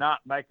can not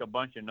make a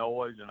bunch of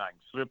noise, and I can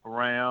slip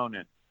around,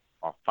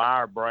 or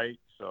fire breaks,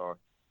 or,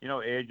 you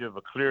know, edge of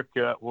a clear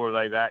cut where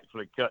they've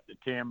actually cut the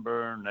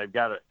timber and they've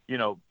got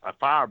a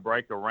fire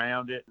break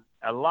around it.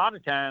 A lot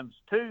of times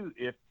too,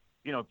 if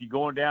you're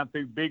going down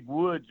through big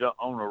woods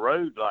on a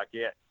road like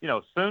that, you know,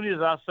 as soon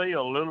as I see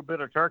a little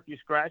bit of turkey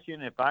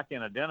scratching, if I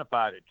can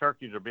identify that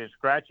turkeys have been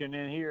scratching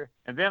in here,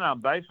 and then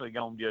I'm basically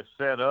going to just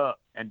set up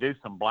and do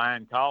some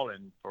blind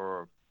calling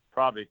for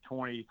probably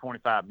 20,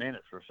 25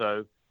 minutes or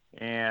so.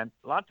 And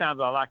a lot of times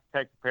I like to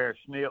take a pair of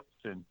snips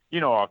and,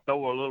 you know, I'll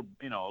throw a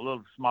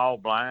little small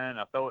blind.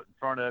 I throw it in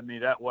front of me.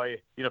 That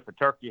way, you know, if a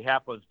turkey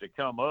happens to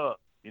come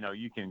up, you know,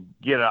 you can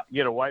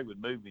get away with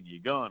moving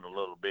your gun a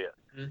little bit.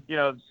 Mm-hmm. You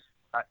know,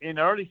 in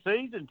the early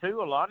season,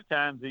 too, a lot of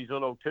times these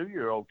little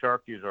 2-year-old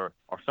turkeys or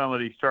some of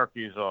these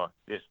turkeys are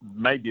just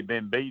maybe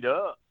been beat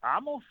up.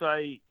 I'm going to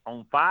say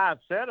on 5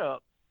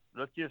 setups,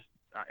 let's just,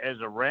 as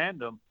a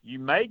random, you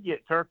may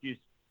get turkeys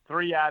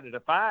 3 out of the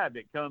 5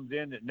 that comes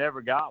in that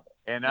never gobble.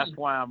 And that's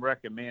why I'm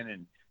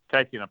recommending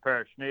taking a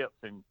pair of snips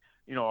and,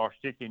 or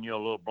sticking you a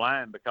little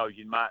blind, because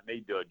you might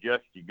need to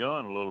adjust your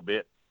gun a little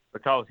bit,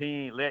 because he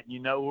ain't letting you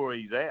know where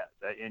he's at.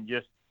 And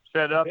just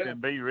set up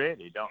and be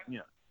ready. Don't.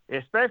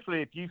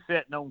 Especially if you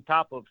sitting on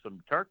top of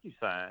some turkey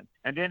sign.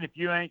 And then if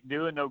you ain't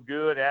doing no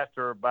good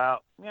after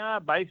about,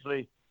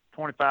 basically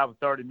 25 or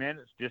 30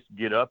 minutes, just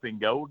get up and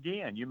go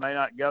again. You may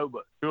not go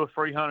but 200 or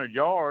 300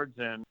 yards,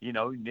 and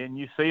then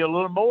you see a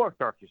little more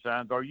turkey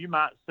signs, or you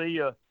might see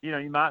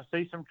you might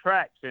see some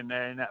tracks in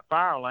there in that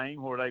fire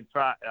lane where they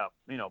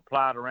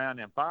plied around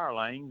in fire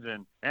lanes,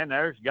 and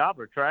there's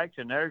gobbler tracks,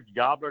 and there's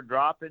gobbler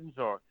droppings,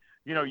 or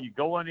you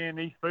going in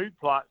these food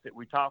plots that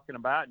we're talking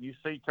about, and you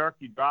see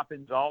turkey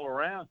droppings all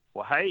around.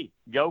 Well, hey,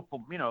 go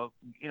for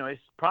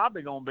it's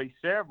probably going to be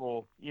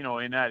several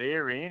in that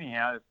area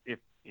anyhow. If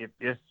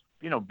it's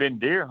been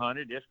deer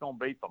hunted, it's going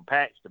to be from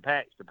patch to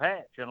patch to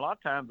patch. And a lot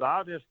of times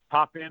I'll just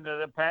pop into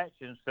the patch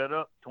and set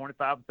up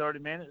 25 or 30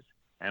 minutes,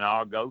 and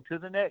I'll go to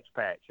the next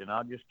patch, and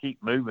I'll just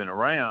keep moving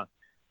around.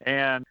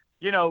 And,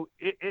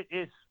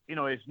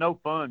 it's no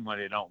fun when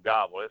it don't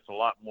gobble. It's a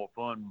lot more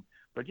fun.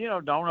 But,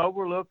 don't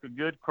overlook a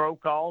good crow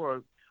call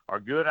or a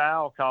good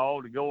owl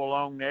call to go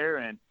along there.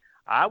 And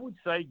I would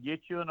say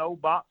get you an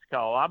old box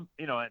call.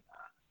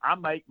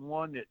 I'm making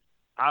one that's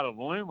out of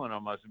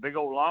aluminum. It's a big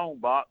old long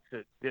box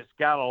that's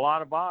got a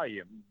lot of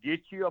volume.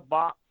 Get you a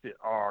box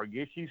or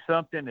get you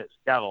something that's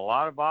got a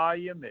lot of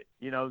volume that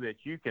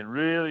you can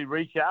really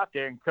reach out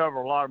there and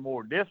cover a lot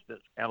more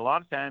distance. And a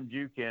lot of times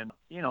you can,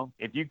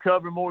 if you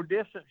cover more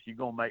distance, you're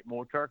gonna make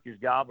more turkeys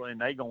gobble,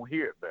 and they gonna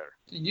hear it better.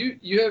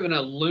 You have an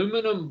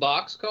aluminum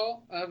box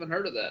call? I haven't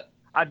heard of that.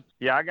 I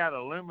got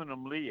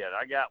aluminum lid.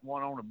 I got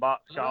one on the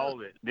box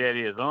call that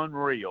is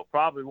unreal.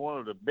 Probably one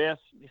of the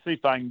best. See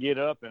if I can get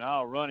up and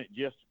I'll run it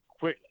just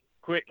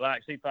quick,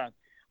 like see if I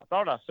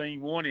thought I seen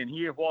one in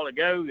here a while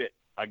ago that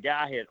a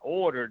guy had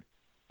ordered,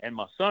 and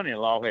my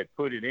son-in-law had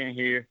put it in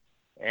here,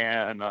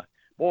 and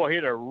boy,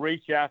 it'll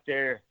reach out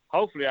there.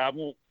 Hopefully I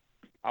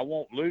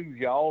won't lose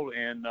y'all,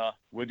 and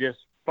with this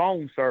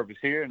phone service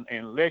here,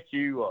 and let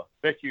you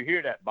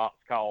hear that box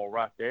call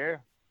right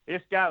there.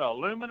 It's got an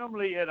aluminum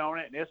lid on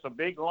it, and it's a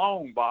big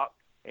long box.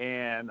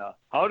 And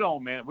hold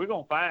on a minute, we're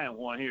gonna find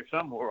one here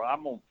somewhere.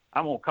 I'm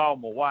gonna call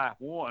my wife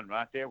one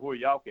right there where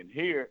y'all can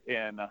hear it.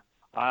 And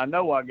I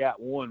know I got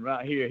one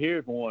right here.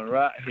 Here's one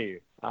right here.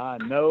 I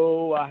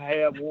know I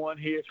have one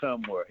here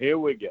somewhere. Here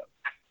we go.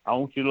 I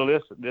want you to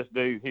listen to this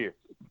dude here.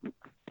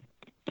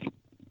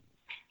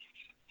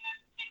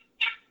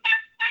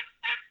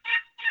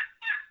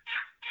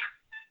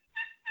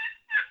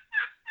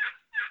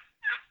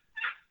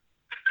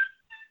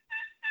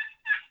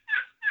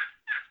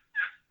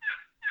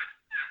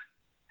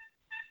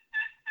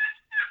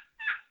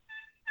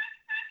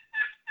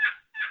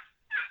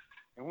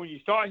 And when you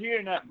start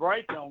hearing that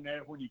break on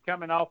there, when you're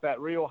coming off that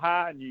real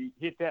high and you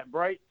hit that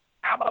break,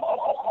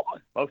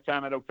 most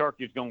time that old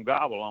turkey's gonna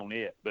gobble on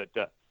it. But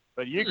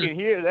you can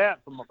hear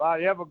that from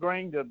about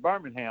Evergreen to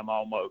Birmingham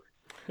almost.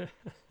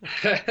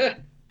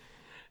 It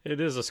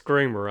is a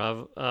screamer.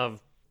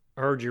 I've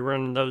heard you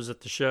running those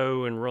at the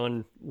show and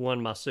run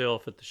one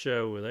myself at the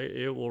show.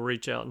 It will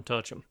reach out and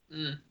touch them.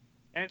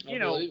 And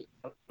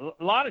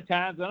a lot of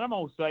times, and I'm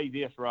gonna say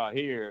this right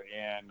here,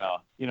 and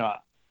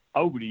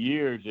over the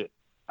years that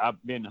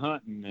I've been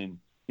hunting, and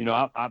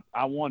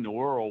I won the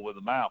world with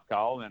a mouth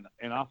call,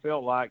 and I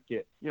felt like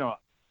it.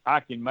 I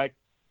can make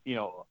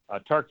a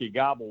turkey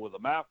gobble with a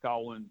mouth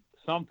call, and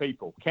some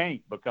people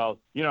can't, because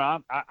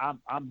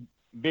I'm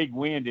big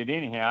winded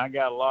anyhow. I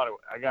got a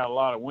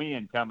lot of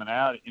wind coming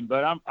out,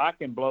 but I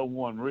can blow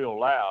one real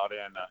loud,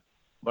 and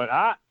but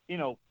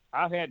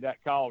I've had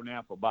that call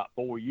now for about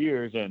 4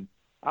 years, and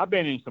I've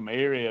been in some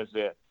areas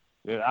that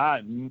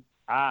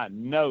I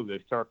know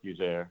there's turkeys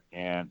there,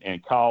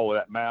 and call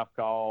that mouth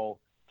call,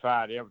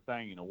 tried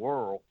everything in the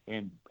world,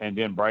 and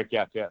then break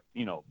out that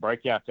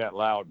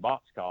loud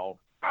box call,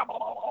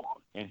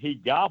 and he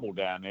gobbled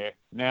down there.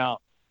 Now,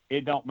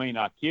 it don't mean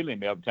I kill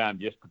him every time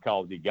just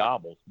because he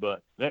gobbles,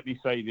 but let me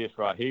say this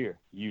right here.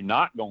 You're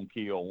not going to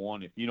kill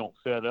one if you don't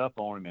set up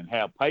on him and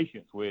have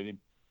patience with him.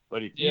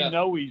 But if you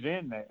know he's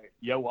in there,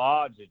 your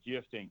odds have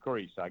just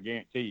increased, I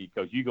guarantee you,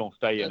 because you're going to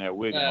stay in there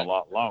with him a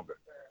lot longer.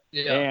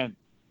 Yeah.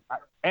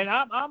 And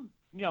I'm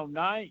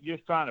I ain't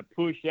just trying to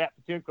push that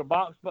particular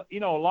box, but,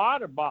 a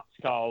lot of box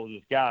calls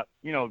has got,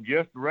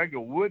 just a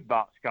regular wood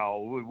box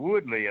call with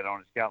wood lid on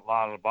it. It's got a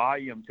lot of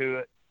volume to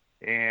it.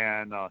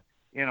 And a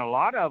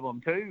lot of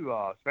them, too,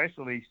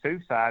 especially these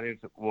two-sided,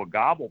 will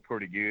gobble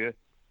pretty good.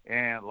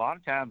 And a lot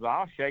of times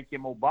I'll shake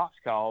them old box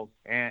calls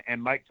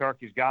and make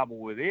turkeys gobble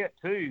with it,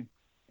 too,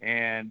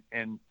 and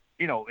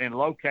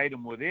locate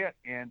them with it.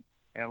 And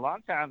a lot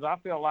of times I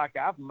feel like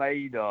I've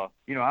made, I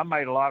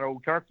made a lot of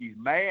old turkeys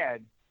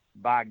mad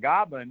by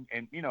gobbling,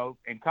 and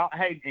call.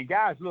 Hey, and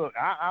guys, look,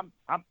 I'm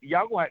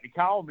y'all gonna have to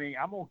call me.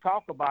 I'm gonna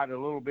talk about it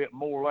a little bit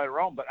more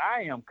later on, but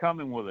I am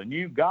coming with a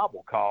new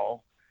gobble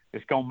call.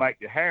 It's gonna make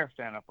the hair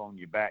stand up on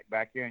your back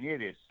there, and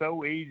it is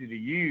so easy to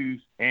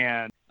use.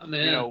 And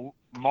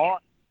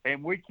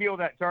and we killed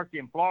that turkey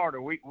in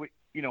Florida. We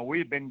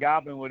had been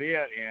gobbling with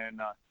it,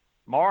 and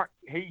Mark,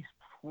 he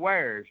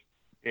swears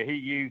that he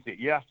used it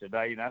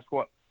yesterday, and that's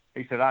what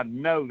he said. I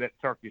know that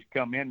turkeys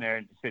come in there,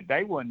 and he said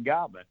they wasn't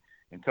gobbling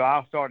until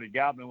I started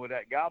gobbling with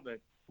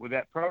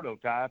that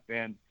prototype,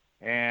 and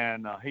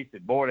he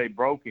said, boy, they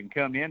broke and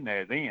come in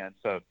there then.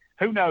 So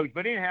who knows?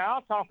 But anyhow,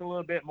 I'll talk a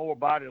little bit more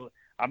about it.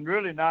 I'm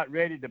really not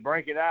ready to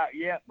break it out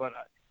yet, but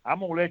I'm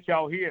going to let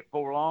y'all hear it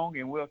for long,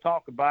 and we'll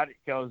talk about it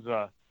because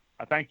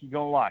I think you're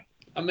going to like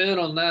it. I'm in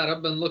on that.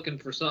 I've been looking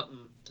for something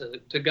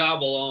to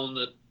gobble on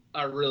that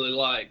I really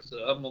like, so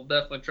I'm going to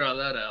definitely try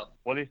that out.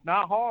 Well, it's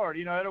not hard.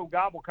 You know, that old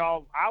gobble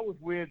call I was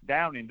with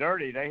down in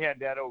Dirty, they had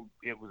that old,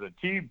 it was a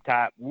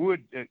tube-type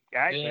wood,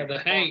 actually Yeah, the it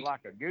was Hank.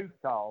 like a goose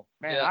call.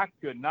 Man, Yeah. I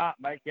could not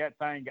make that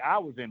thing. I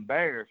was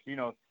embarrassed. You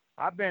know,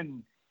 I've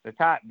been the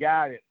type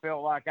guy that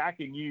felt like I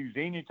can use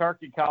any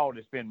turkey call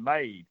that's been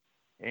made.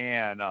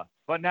 And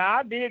but now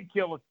I did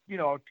kill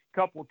a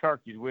couple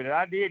turkeys with it.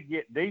 I did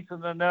get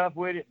decent enough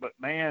with it, but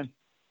man,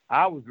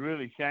 I was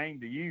really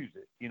ashamed to use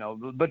it. You know,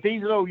 but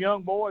these little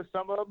young boys,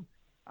 some of them,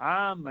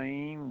 I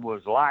mean,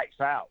 was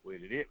lights out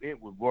with it. It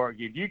would work.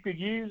 If you could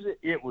use it,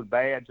 it was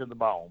bad to the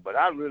bone. But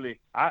I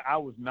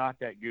was not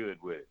that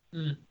good with it.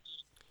 Mm.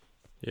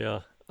 Yeah,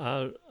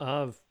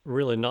 I've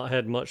really not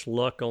had much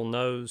luck on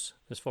those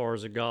as far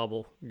as a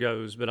gobble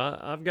goes. But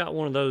I've got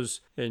one of those,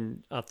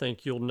 and I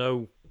think you'll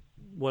know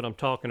what I'm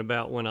talking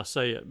about when I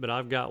say it. But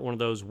I've got one of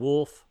those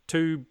wolf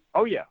tube.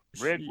 Oh yeah,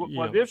 red. You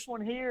Well, know, this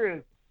one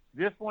here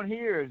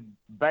is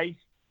based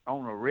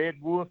on a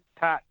red wolf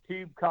type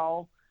tube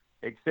call,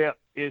 except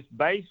it's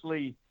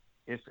basically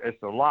it's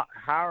a lot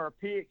higher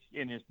pitch,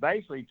 and it's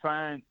basically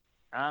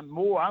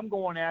I'm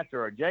going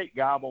after a Jake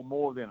gobble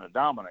more than a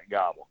dominant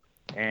gobble,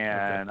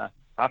 and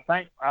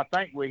Okay. I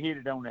think we hit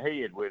it on the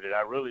head with it.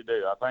 I really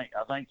do. I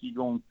think you're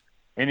going,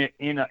 and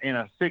in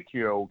a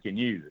 6-year-old can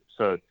use it.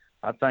 So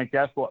I think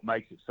that's what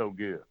makes it so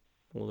good.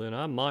 Well, then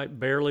I might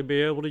barely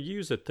be able to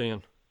use it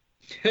then.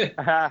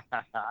 I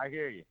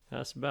hear you.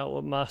 That's about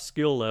what my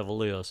skill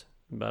level is.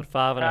 About a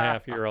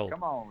 5.5-year-old.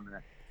 Come on now.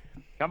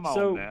 Come on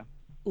So now.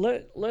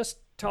 let's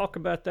talk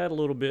about that a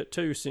little bit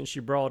too, since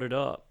you brought it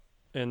up,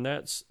 and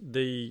that's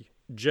the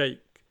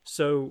Jake.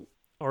 So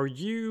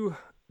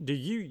do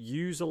you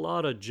use a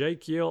lot of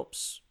Jake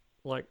Yelps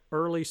like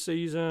early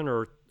season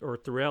or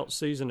throughout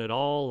season at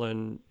all?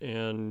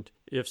 And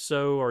if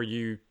so, are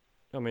you,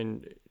 I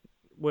mean,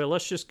 well,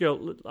 let's just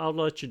go, I'll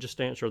let you just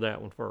answer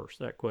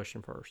that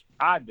question first.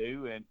 I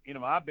do, and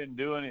I've been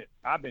doing it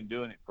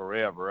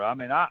forever. I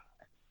mean,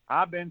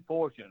 I've been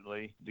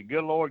fortunately, the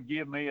good Lord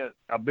give me an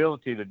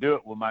ability to do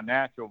it with my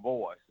natural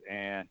voice,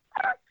 and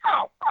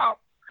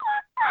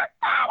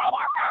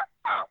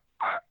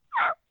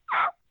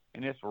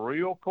it's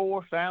real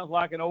coarse, sounds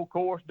like an old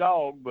coarse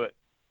dog, but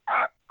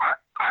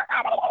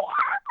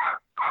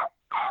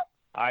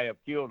I have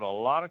killed a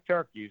lot of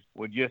turkeys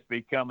would just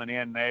be coming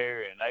in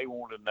there, and they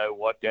want to know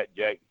what that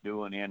Jake's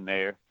doing in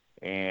there.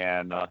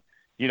 And,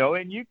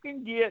 and you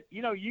can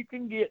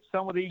get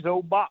some of these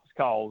old box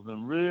calls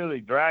and really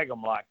drag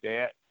them like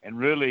that. And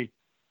really,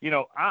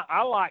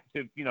 I like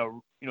to,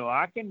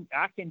 I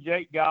can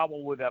Jake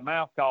gobble with a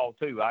mouth call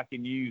too. I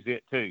can use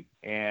it too.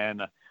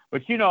 And,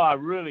 but I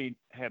really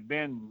have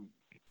been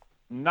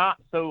not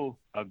so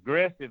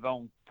aggressive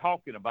on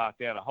talking about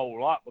that a whole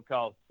lot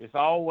because it's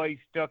always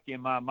stuck in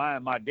my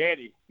mind. My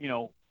daddy,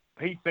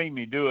 he seen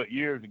me do it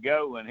years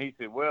ago, and he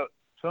said, well,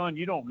 son,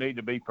 you don't need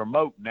to be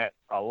promoting that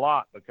a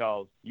lot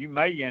because you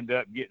may end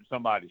up getting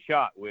somebody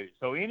shot with it.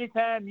 So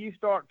anytime you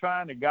start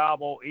trying to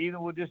gobble, either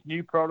with this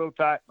new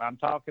prototype I'm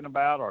talking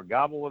about or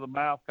gobble with a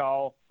mouth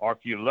call, or if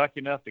you're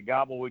lucky enough to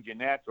gobble with your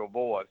natural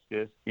voice,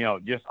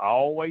 just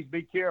always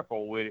be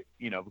careful with it,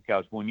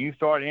 because when you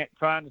start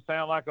trying to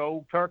sound like an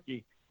old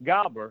turkey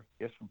gobbler,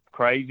 it's some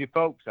crazy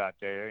folks out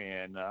there,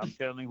 and I'm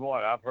telling you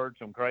what, I've heard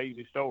some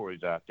crazy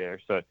stories out there.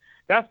 So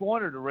that's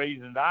one of the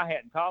reasons I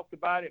hadn't talked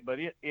about it, but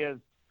it is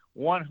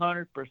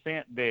 100%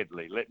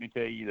 deadly. Let me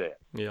tell you that.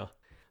 Yeah.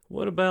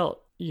 What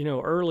about,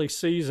 early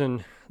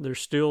season, there's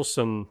still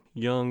some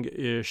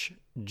young-ish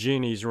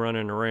Jennies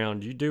running around.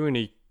 Do you do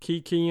any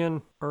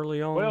keying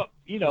early on? Well,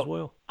 as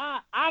well?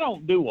 I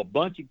don't do a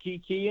bunch of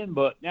keying,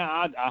 but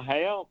now I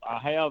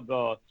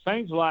have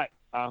things like,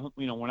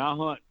 when I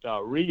hunt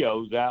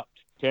Rios out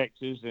to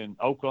Texas and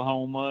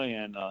Oklahoma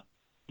and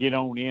get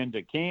on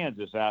into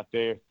Kansas out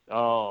there,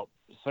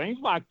 seems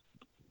like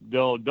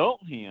the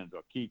adult hens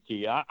are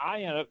key.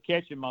 I end up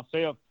catching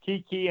myself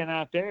keying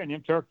out there, and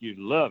them turkeys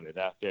love it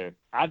out there.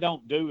 I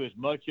don't do as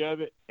much of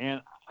it, and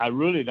I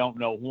really don't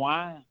know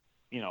why.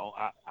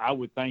 I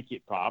would think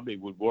it probably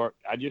would work.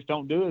 I just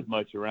don't do as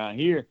much around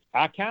here.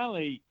 I kind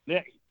of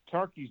let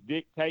turkeys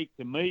dictate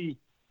to me.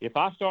 If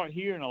I start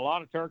hearing a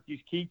lot of turkeys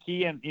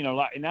keying,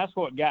 and that's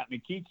what got me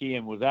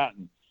keying was out,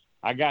 and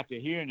I got to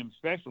hearing them,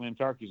 especially in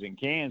turkeys in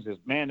Kansas.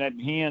 Man, that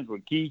hens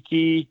would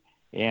key,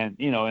 and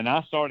and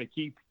I started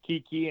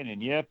keying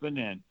and yipping,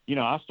 and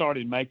I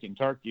started making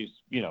turkeys,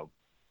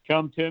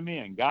 come to me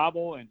and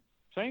gobble, and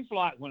seems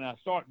like when I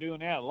start doing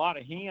that, a lot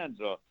of hens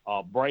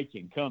are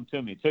breaking, come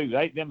to me too.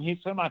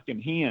 Some like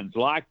them hens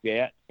like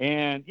that.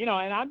 And, and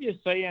I'm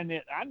just saying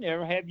that I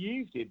never have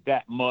used it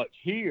that much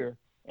here.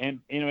 And,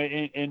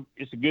 and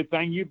it's a good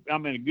thing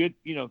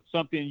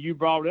something you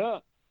brought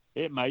up.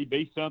 It may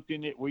be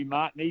something that we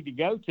might need to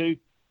go to.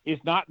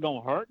 It's not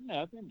going to hurt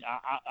nothing.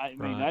 I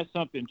mean, that's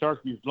something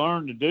turkeys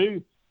learn to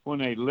do when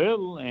they're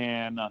little,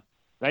 and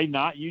you're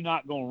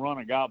not going to run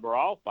a gobbler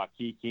off by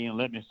kicking,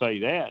 let me say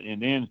that.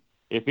 And then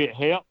if it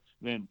helps,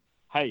 then,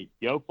 hey,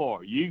 go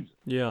for it. Use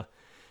it. Yeah.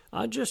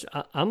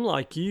 I'm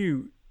like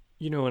you,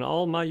 in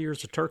all my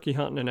years of turkey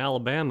hunting in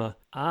Alabama,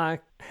 I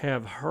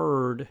have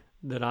heard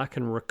that I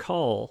can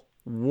recall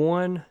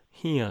one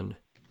hen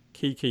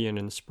kikiing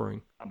in the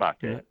spring. How about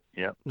that?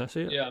 Yep. That's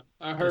it. Yeah,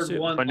 I heard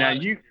one. But now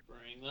spring.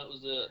 That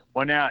was it.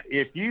 Well, now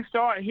if you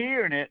start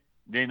hearing it,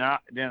 then I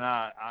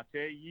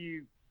tell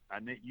you,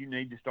 you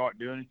need to start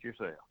doing it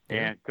yourself.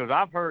 And because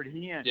I've heard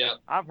hens,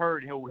 I've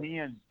heard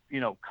hens,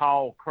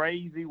 call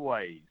crazy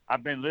ways.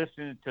 I've been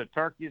listening to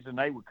turkeys, and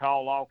they would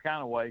call all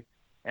kind of ways,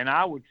 and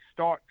I would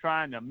start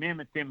trying to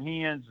mimic them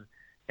hens,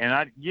 and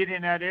I'd get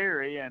in that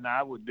area, and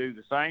I would do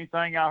the same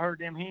thing I heard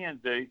them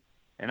hens do.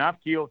 And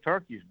I've killed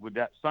turkeys with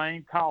that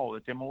same call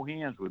that them old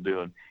hens were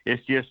doing.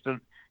 It's just,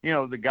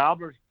 the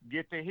gobblers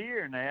get to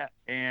hearing that,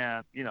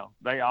 and,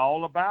 they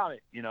all about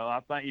it. I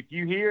think if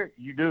you hear it,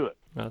 you do it.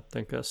 I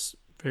think that's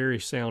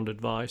very sound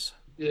advice.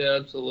 Yeah,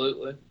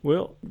 absolutely.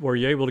 Well, were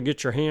you able to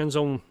get your hands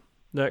on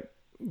that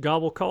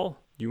gobble call?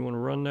 You want to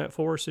run that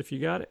for us if you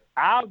got it?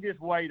 I'll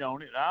just wait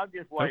on it.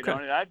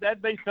 Okay.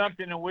 That'd be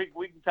something that we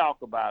can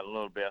talk about a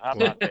little bit. How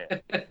about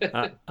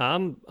that?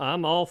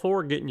 I'm all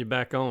for getting you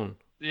back on.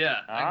 Yeah.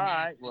 All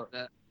right. Well,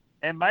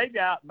 and maybe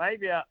I'll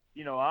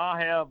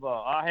have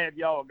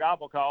y'all a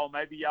gobble call.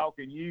 Maybe y'all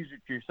can use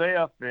it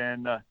yourself,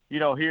 and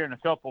here in a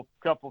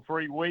couple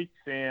 3 weeks,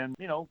 and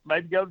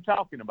maybe go to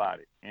talking about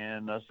it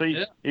and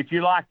see if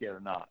you like it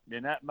or not.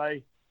 Then that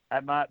might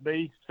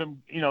be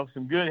some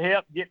good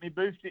help. Get me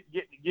boosted.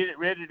 Get it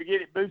ready to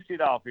get it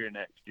boosted off here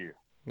next year.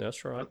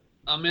 That's right.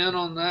 I'm in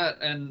on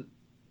that. And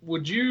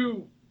would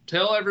you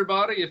tell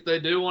everybody if they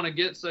do want to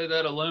get, say,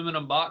 that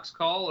aluminum box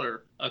call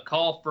or a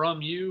call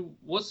from you,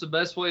 what's the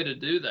best way to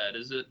do that?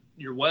 Is it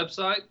your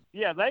website?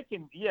 Yeah, they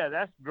can. Yeah,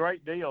 that's a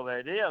great deal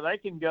there. Yeah, they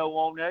can go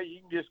on there. You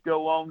can just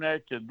go on there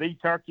to The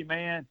Turkey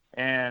Man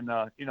and,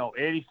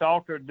 Eddie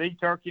Salter, The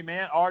Turkey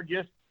Man, or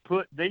just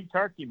put The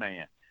Turkey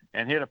Man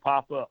and it'll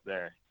pop up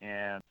there.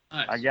 And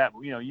nice. I got,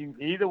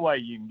 either way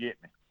you can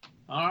get me.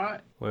 All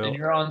right. Well, and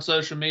you're on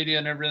social media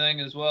and everything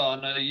as well.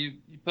 I know you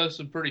post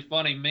some pretty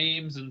funny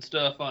memes and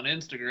stuff on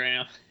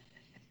Instagram.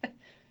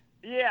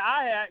 Yeah,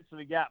 I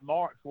actually got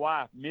Mark's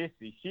wife,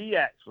 Missy. She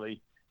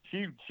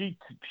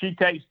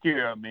takes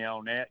care of me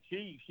on that.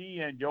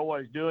 She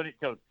enjoys doing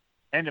it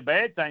and the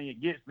bad thing, it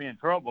gets me in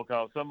trouble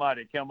because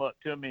somebody come up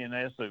to me and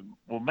they say,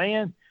 well,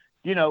 man,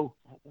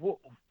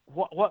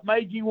 what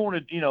made you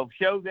want to,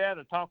 show that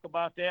or talk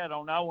about that? I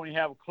don't even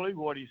have a clue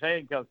what he's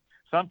saying because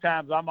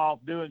sometimes I'm off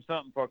doing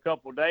something for a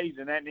couple of days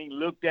and I hadn't even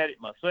looked at it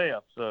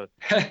myself. So,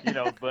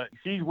 but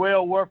she's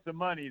well worth the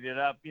money that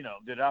I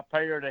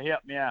pay her to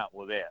help me out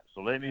with that.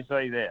 So let me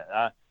say that.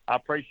 I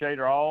appreciate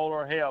all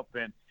her help.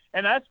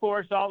 And that's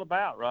what it's all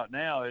about right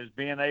now is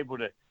being able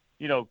to,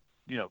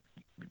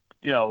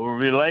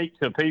 relate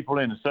to people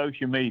in the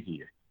social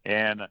media.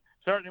 And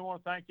certainly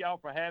want to thank y'all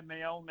for having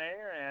me on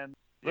there and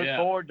look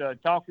forward to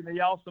talking to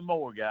y'all some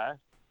more, guys.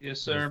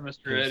 Yes, sir,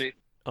 Mr. Eddie.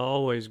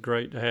 Always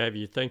great to have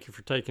you. Thank you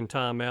for taking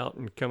time out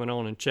and coming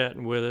on and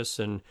chatting with us.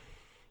 And,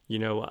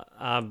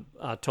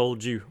 I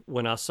told you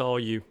when I saw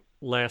you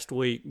last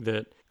week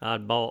that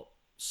I'd bought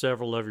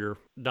several of your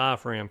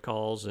diaphragm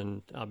calls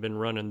and I've been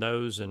running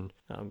those, and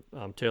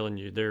I'm telling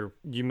you,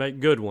 you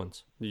make good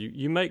ones.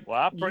 You make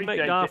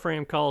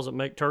diaphragm calls that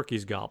make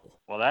turkeys gobble.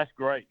 Well, that's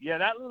great. Yeah,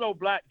 that little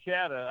black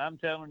chatter, I'm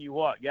telling you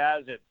what,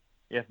 guys,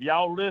 if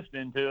y'all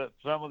listening to it,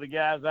 some of the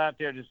guys out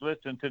there just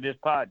listening to this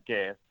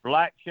podcast,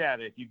 black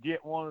chatter, if you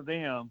get one of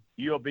them,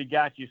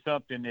 got you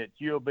something that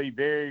you'll be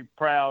very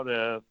proud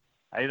of.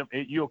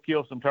 You'll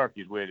kill some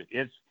turkeys with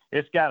it.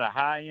 It's got a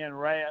high-end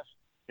rasp.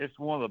 It's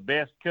one of the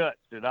best cuts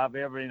that I've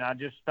ever, and I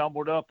just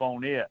stumbled up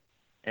on it.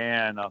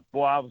 And,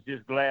 boy, I was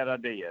just glad I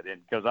did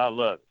because I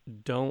love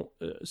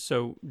it.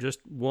 So just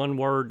one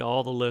word to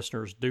all the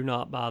listeners, do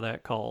not buy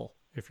that call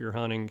if you're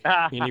hunting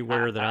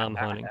anywhere that I'm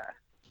hunting.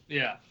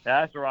 Yeah.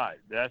 That's right.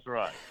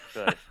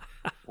 So,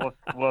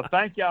 well,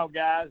 thank y'all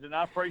guys, and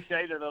I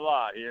appreciate it a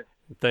lot here.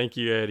 Thank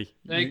you, Eddie.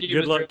 Thank you.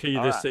 Good luck to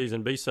you this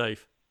season. Be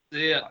safe.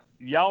 Yeah.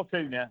 Y'all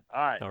too now.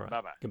 All right.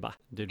 Bye-bye. Goodbye.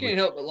 Can't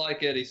help but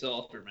like Eddie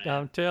Salter, man.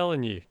 I'm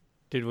telling you.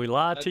 Did we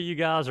lie to you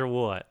guys or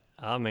what?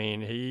 I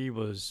mean, he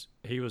was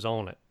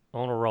on it,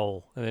 on a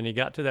roll. And then he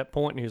got to that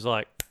point and he was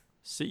like,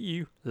 see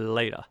you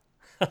later.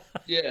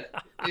 Yeah.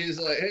 He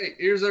was like, hey,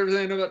 here's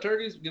everything about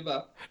turkeys.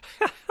 Goodbye.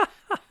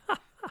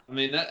 I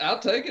mean, I'll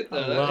take it,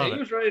 though. He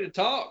was ready to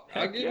talk.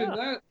 I'll give him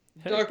that.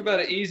 Talk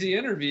about an easy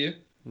interview.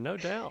 No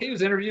doubt. He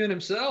was interviewing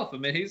himself. I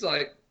mean, he's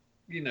like,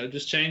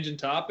 just changing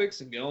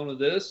topics and going with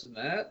this and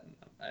that.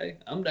 Hey,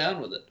 I'm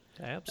down with it.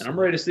 Absolutely. And I'm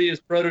ready to see his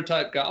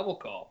prototype gobble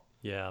call.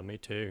 Yeah, me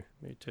too.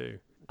 Me too.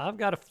 I've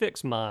got to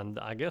fix mine.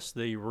 I guess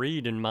the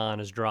reed in mine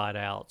is dried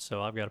out,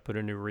 so I've got to put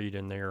a new reed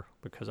in there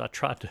because I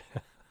tried to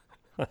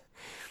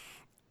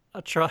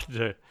I tried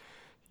to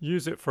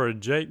use it for a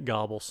Jake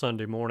gobble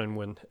Sunday morning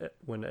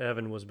when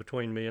Evan was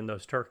between me and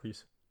those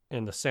turkeys.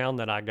 And the sound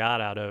that I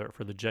got out of it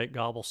for the Jake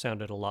gobble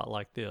sounded a lot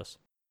like this.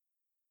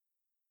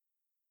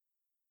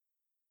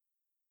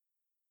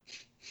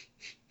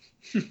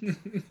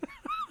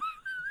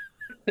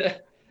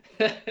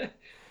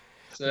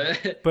 So,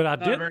 but I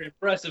not did a very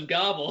impressive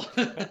gobble.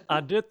 I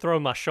did throw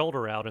my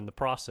shoulder out in the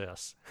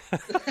process.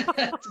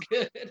 That's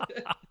good.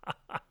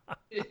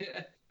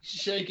 Yeah,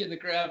 shaking the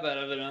crap out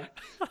of it, huh?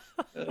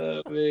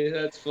 Oh man,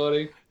 that's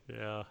funny.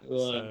 Yeah.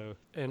 Well,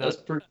 and that's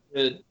pretty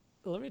good.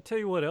 Let me tell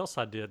you what else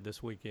I did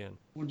this weekend.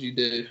 What'd you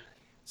do?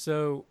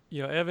 So,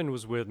 Evan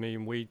was with me,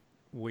 and we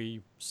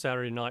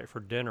Saturday night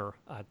for dinner,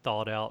 I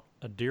thawed out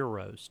a deer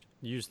roast.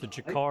 Used the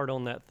Jacquard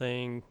on that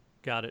thing,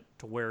 got it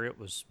to where it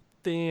was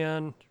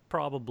thin,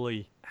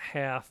 probably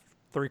half,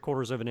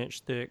 3/4 of an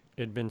inch thick.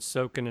 It'd been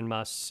soaking in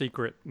my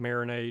secret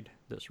marinade.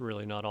 That's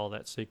really not all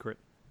that secret.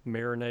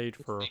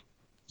 Marinade for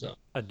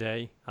a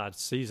day. I'd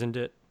seasoned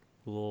it,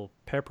 a little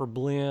pepper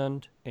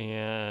blend,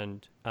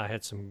 and I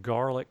had some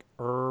garlic,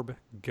 herb,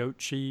 goat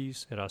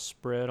cheese that I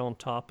spread on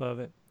top of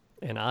it.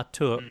 And I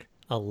took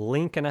a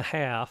link and a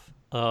half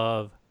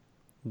of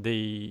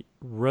the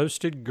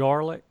roasted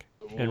garlic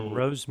and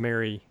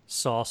rosemary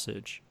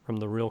sausage from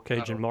the Real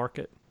Cajun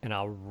Market, and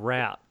I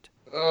wrapped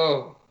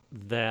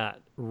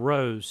that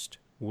roast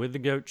with the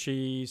goat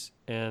cheese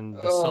and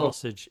the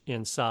sausage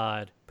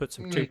inside, put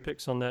some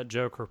toothpicks on that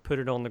joker, put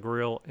it on the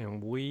grill,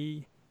 and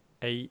we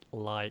ate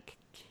like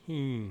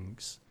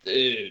kings.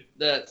 Dude,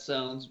 I'm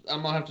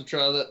gonna have to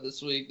try that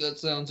this week. That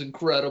sounds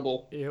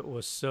incredible. It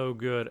was so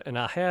good. And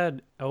I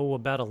had,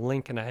 about a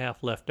link and a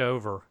half left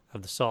over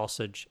of the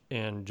sausage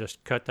and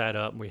just cut that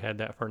up. And we had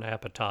that for an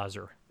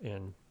appetizer.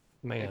 And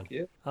man,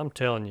 I'm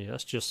telling you,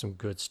 that's just some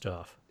good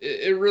stuff.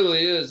 It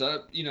really is. I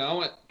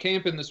went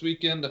camping this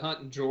weekend to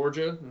hunt in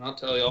Georgia, and I'll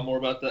tell y'all more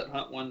about that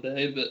hunt one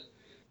day. But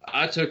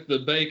I took the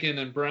bacon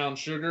and brown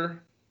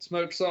sugar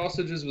smoked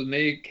sausages with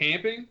me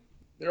camping.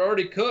 They're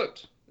already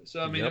cooked. So,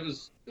 I mean, it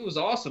was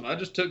awesome. I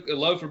just took a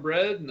loaf of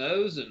bread and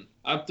those, and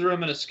I threw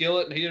them in a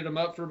skillet and heated them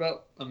up for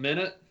about a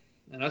minute,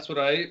 and that's what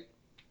I ate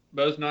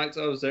both nights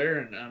I was there.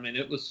 And I mean,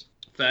 it was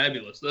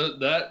fabulous.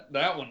 That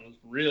one was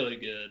really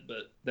good.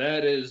 But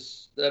that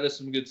is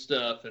some good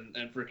stuff.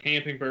 And for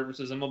camping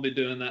purposes, I'm gonna be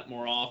doing that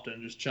more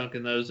often. Just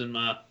chunking those in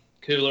my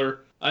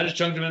cooler. I just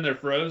chunked them in there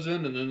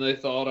frozen, and then they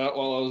thawed out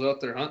while I was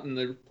out there hunting.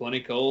 They were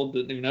plenty cold.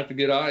 Didn't even have to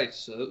get ice,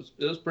 so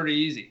it was pretty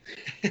easy.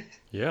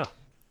 Yeah.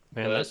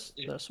 Man, that's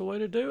the way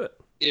to do it.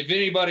 If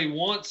anybody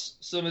wants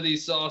some of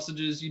these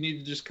sausages, you need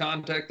to just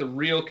contact the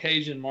Real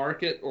Cajun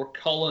Market or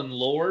Cullen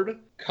Lord.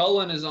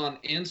 Cullen is on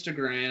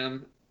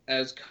Instagram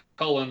as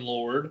Cullen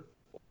Lord,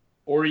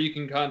 or you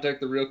can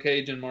contact the Real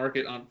Cajun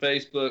Market on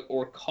Facebook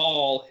or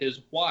call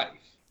his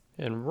wife.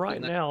 And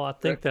now, I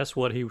think that's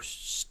what he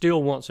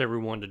still wants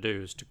everyone to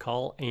do, is to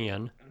call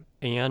Ann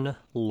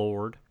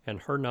Lord, and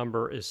her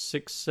number is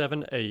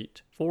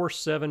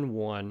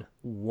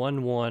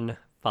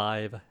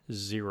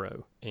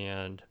 678-471-1150.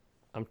 And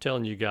I'm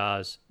telling you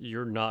guys,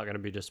 you're not going to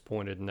be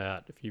disappointed in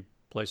that. If you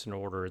place an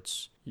order,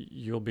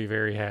 you'll be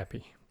very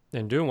happy.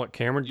 And doing what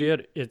Cameron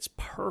did, it's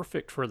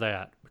perfect for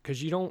that,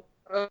 because you don't.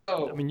 I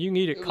mean, you can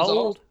eat it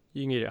cold,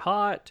 you can eat it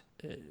hot.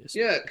 Because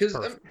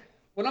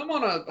when I'm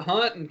on a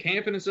hunt and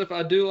camping and stuff,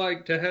 I do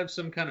like to have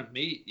some kind of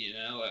meat.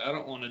 I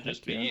don't want to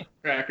just be eating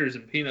crackers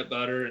and peanut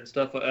butter and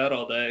stuff like that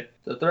all day.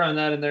 So throwing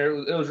that in there,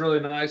 it was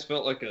really nice.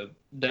 Felt like a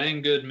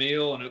dang good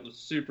meal, and it was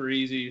super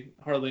easy,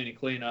 hardly any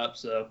cleanup.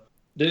 So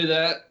do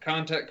that.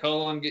 Contact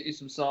Cullen, get you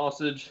some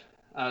sausage.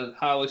 I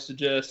highly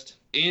suggest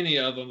any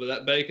of them, but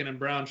that bacon and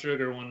brown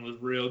sugar one was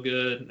real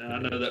good. And I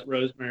know that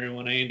rosemary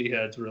one Andy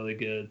had's really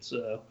good.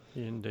 So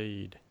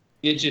indeed,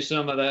 get you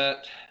some of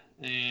that.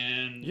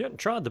 And you haven't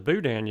tried the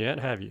boudin yet,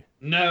 have you?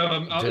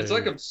 No, it's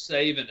like I'm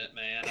saving it,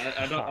 man.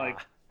 I don't like.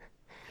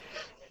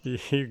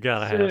 You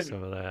gotta have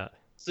some of that.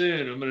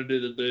 Soon I'm gonna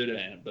do the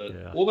boudin,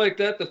 but we'll make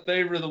that the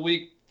favor of the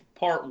week,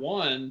 part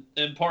 1.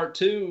 And part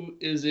 2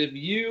 is if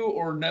you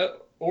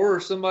or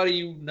somebody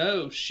you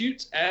know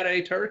shoots at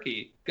a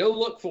turkey, go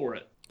look for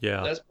it.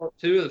 Yeah, that's part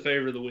 2 of the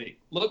favor of the week.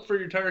 Look for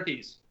your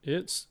turkeys.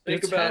 It's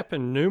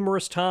happened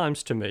numerous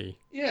times to me.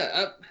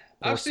 Yeah,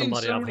 I've seen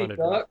so many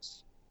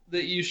ducks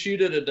that you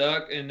shoot at a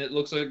duck and it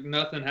looks like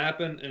nothing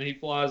happened, and he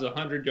flies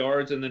 100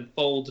 yards and then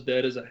folds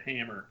dead as a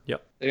hammer.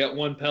 Yep. They got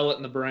one pellet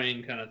in the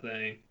brain kind of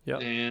thing.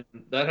 Yep. And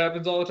that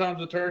happens all the time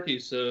with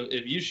turkeys. So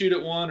if you shoot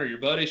at one, or your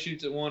buddy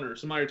shoots at one, or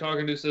somebody you're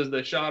talking to says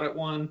they shot at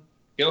one,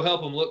 go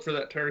help them look for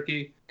that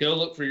turkey. Go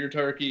look for your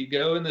turkey.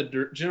 Go in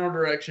the general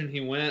direction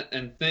he went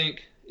and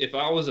think, if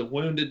I was a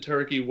wounded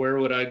turkey, where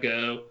would I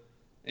go?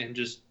 And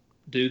just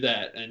do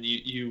that. And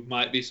you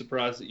might be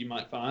surprised that you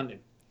might find him.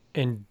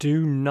 And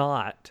do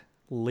not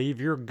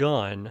leave your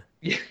gun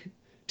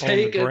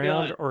Take the a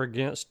ground gun. or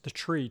against the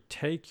tree.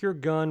 Take your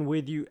gun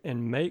with you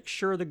and make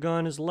sure the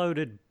gun is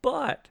loaded.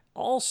 But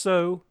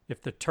also,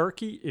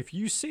 if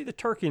you see the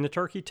turkey and the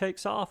turkey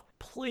takes off,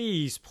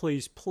 please,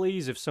 please,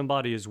 please, if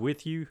somebody is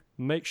with you,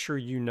 make sure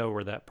you know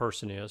where that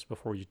person is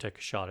before you take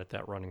a shot at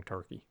that running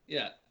turkey.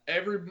 Yeah,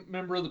 every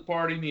member of the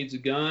party needs a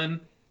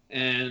gun,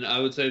 and I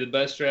would say the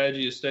best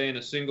strategy is stay in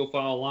a single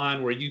file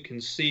line where you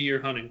can see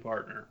your hunting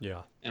partner.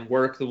 Yeah. And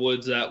work the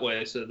woods that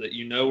way so that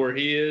you know where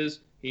he is,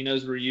 he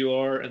knows where you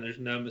are, and there's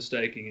no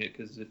mistaking it.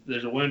 Because if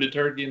there's a wounded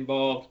turkey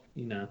involved,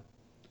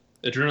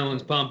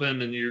 adrenaline's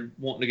pumping and you're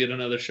wanting to get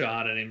another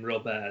shot at him real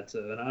bad. So,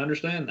 and I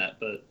understand that,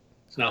 but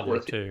it's not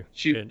worth it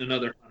shooting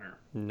another hunter.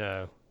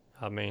 No.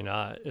 I mean,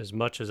 as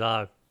much as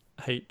I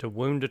hate to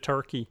wound a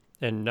turkey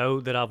and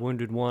know that I've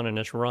wounded one and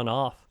it's run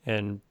off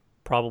and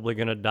probably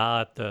going to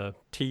die at the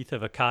teeth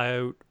of a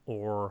coyote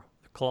or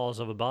the claws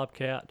of a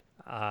bobcat,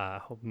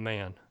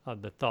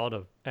 the thought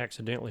of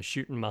accidentally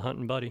shooting my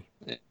hunting buddy.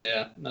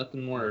 Yeah,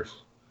 nothing worse.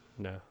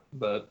 No.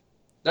 But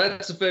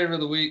that's the favor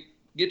of the week.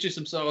 Get you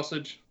some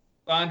sausage,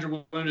 find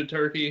your wounded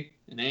turkey,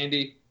 and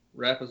Andy,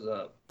 wrap us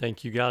up.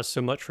 Thank you guys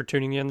so much for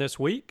tuning in this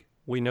week.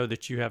 We know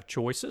that you have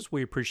choices.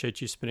 We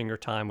appreciate you spending your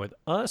time with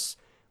us.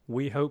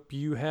 We hope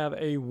you have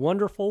a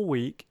wonderful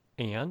week,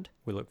 and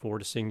we look forward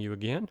to seeing you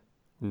again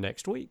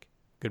next week.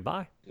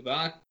 Goodbye.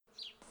 Goodbye.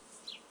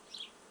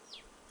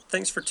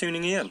 Thanks for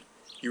tuning in.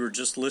 You were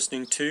just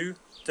listening to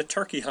the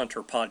Turkey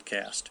Hunter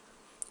Podcast.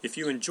 If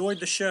you enjoyed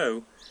the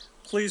show,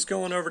 please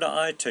go on over to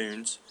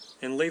iTunes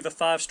and leave a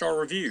 5-star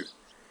review.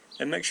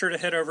 And make sure to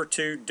head over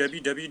to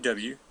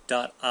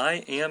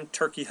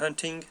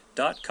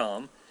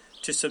www.iamturkeyhunting.com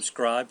to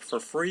subscribe for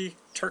free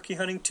turkey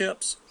hunting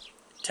tips,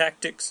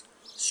 tactics,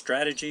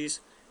 strategies,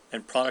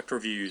 and product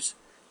reviews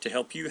to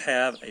help you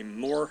have a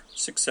more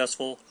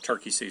successful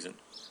turkey season.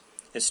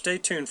 And stay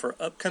tuned for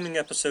upcoming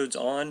episodes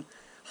on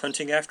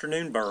hunting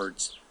afternoon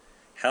birds,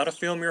 how to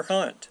film your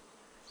hunt,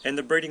 and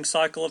the breeding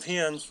cycle of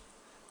hens,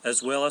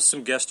 as well as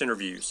some guest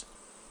interviews.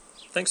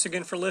 Thanks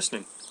again for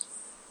listening.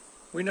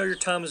 We know your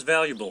time is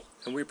valuable,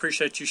 and we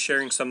appreciate you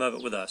sharing some of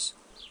it with us.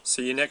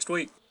 See you next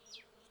week.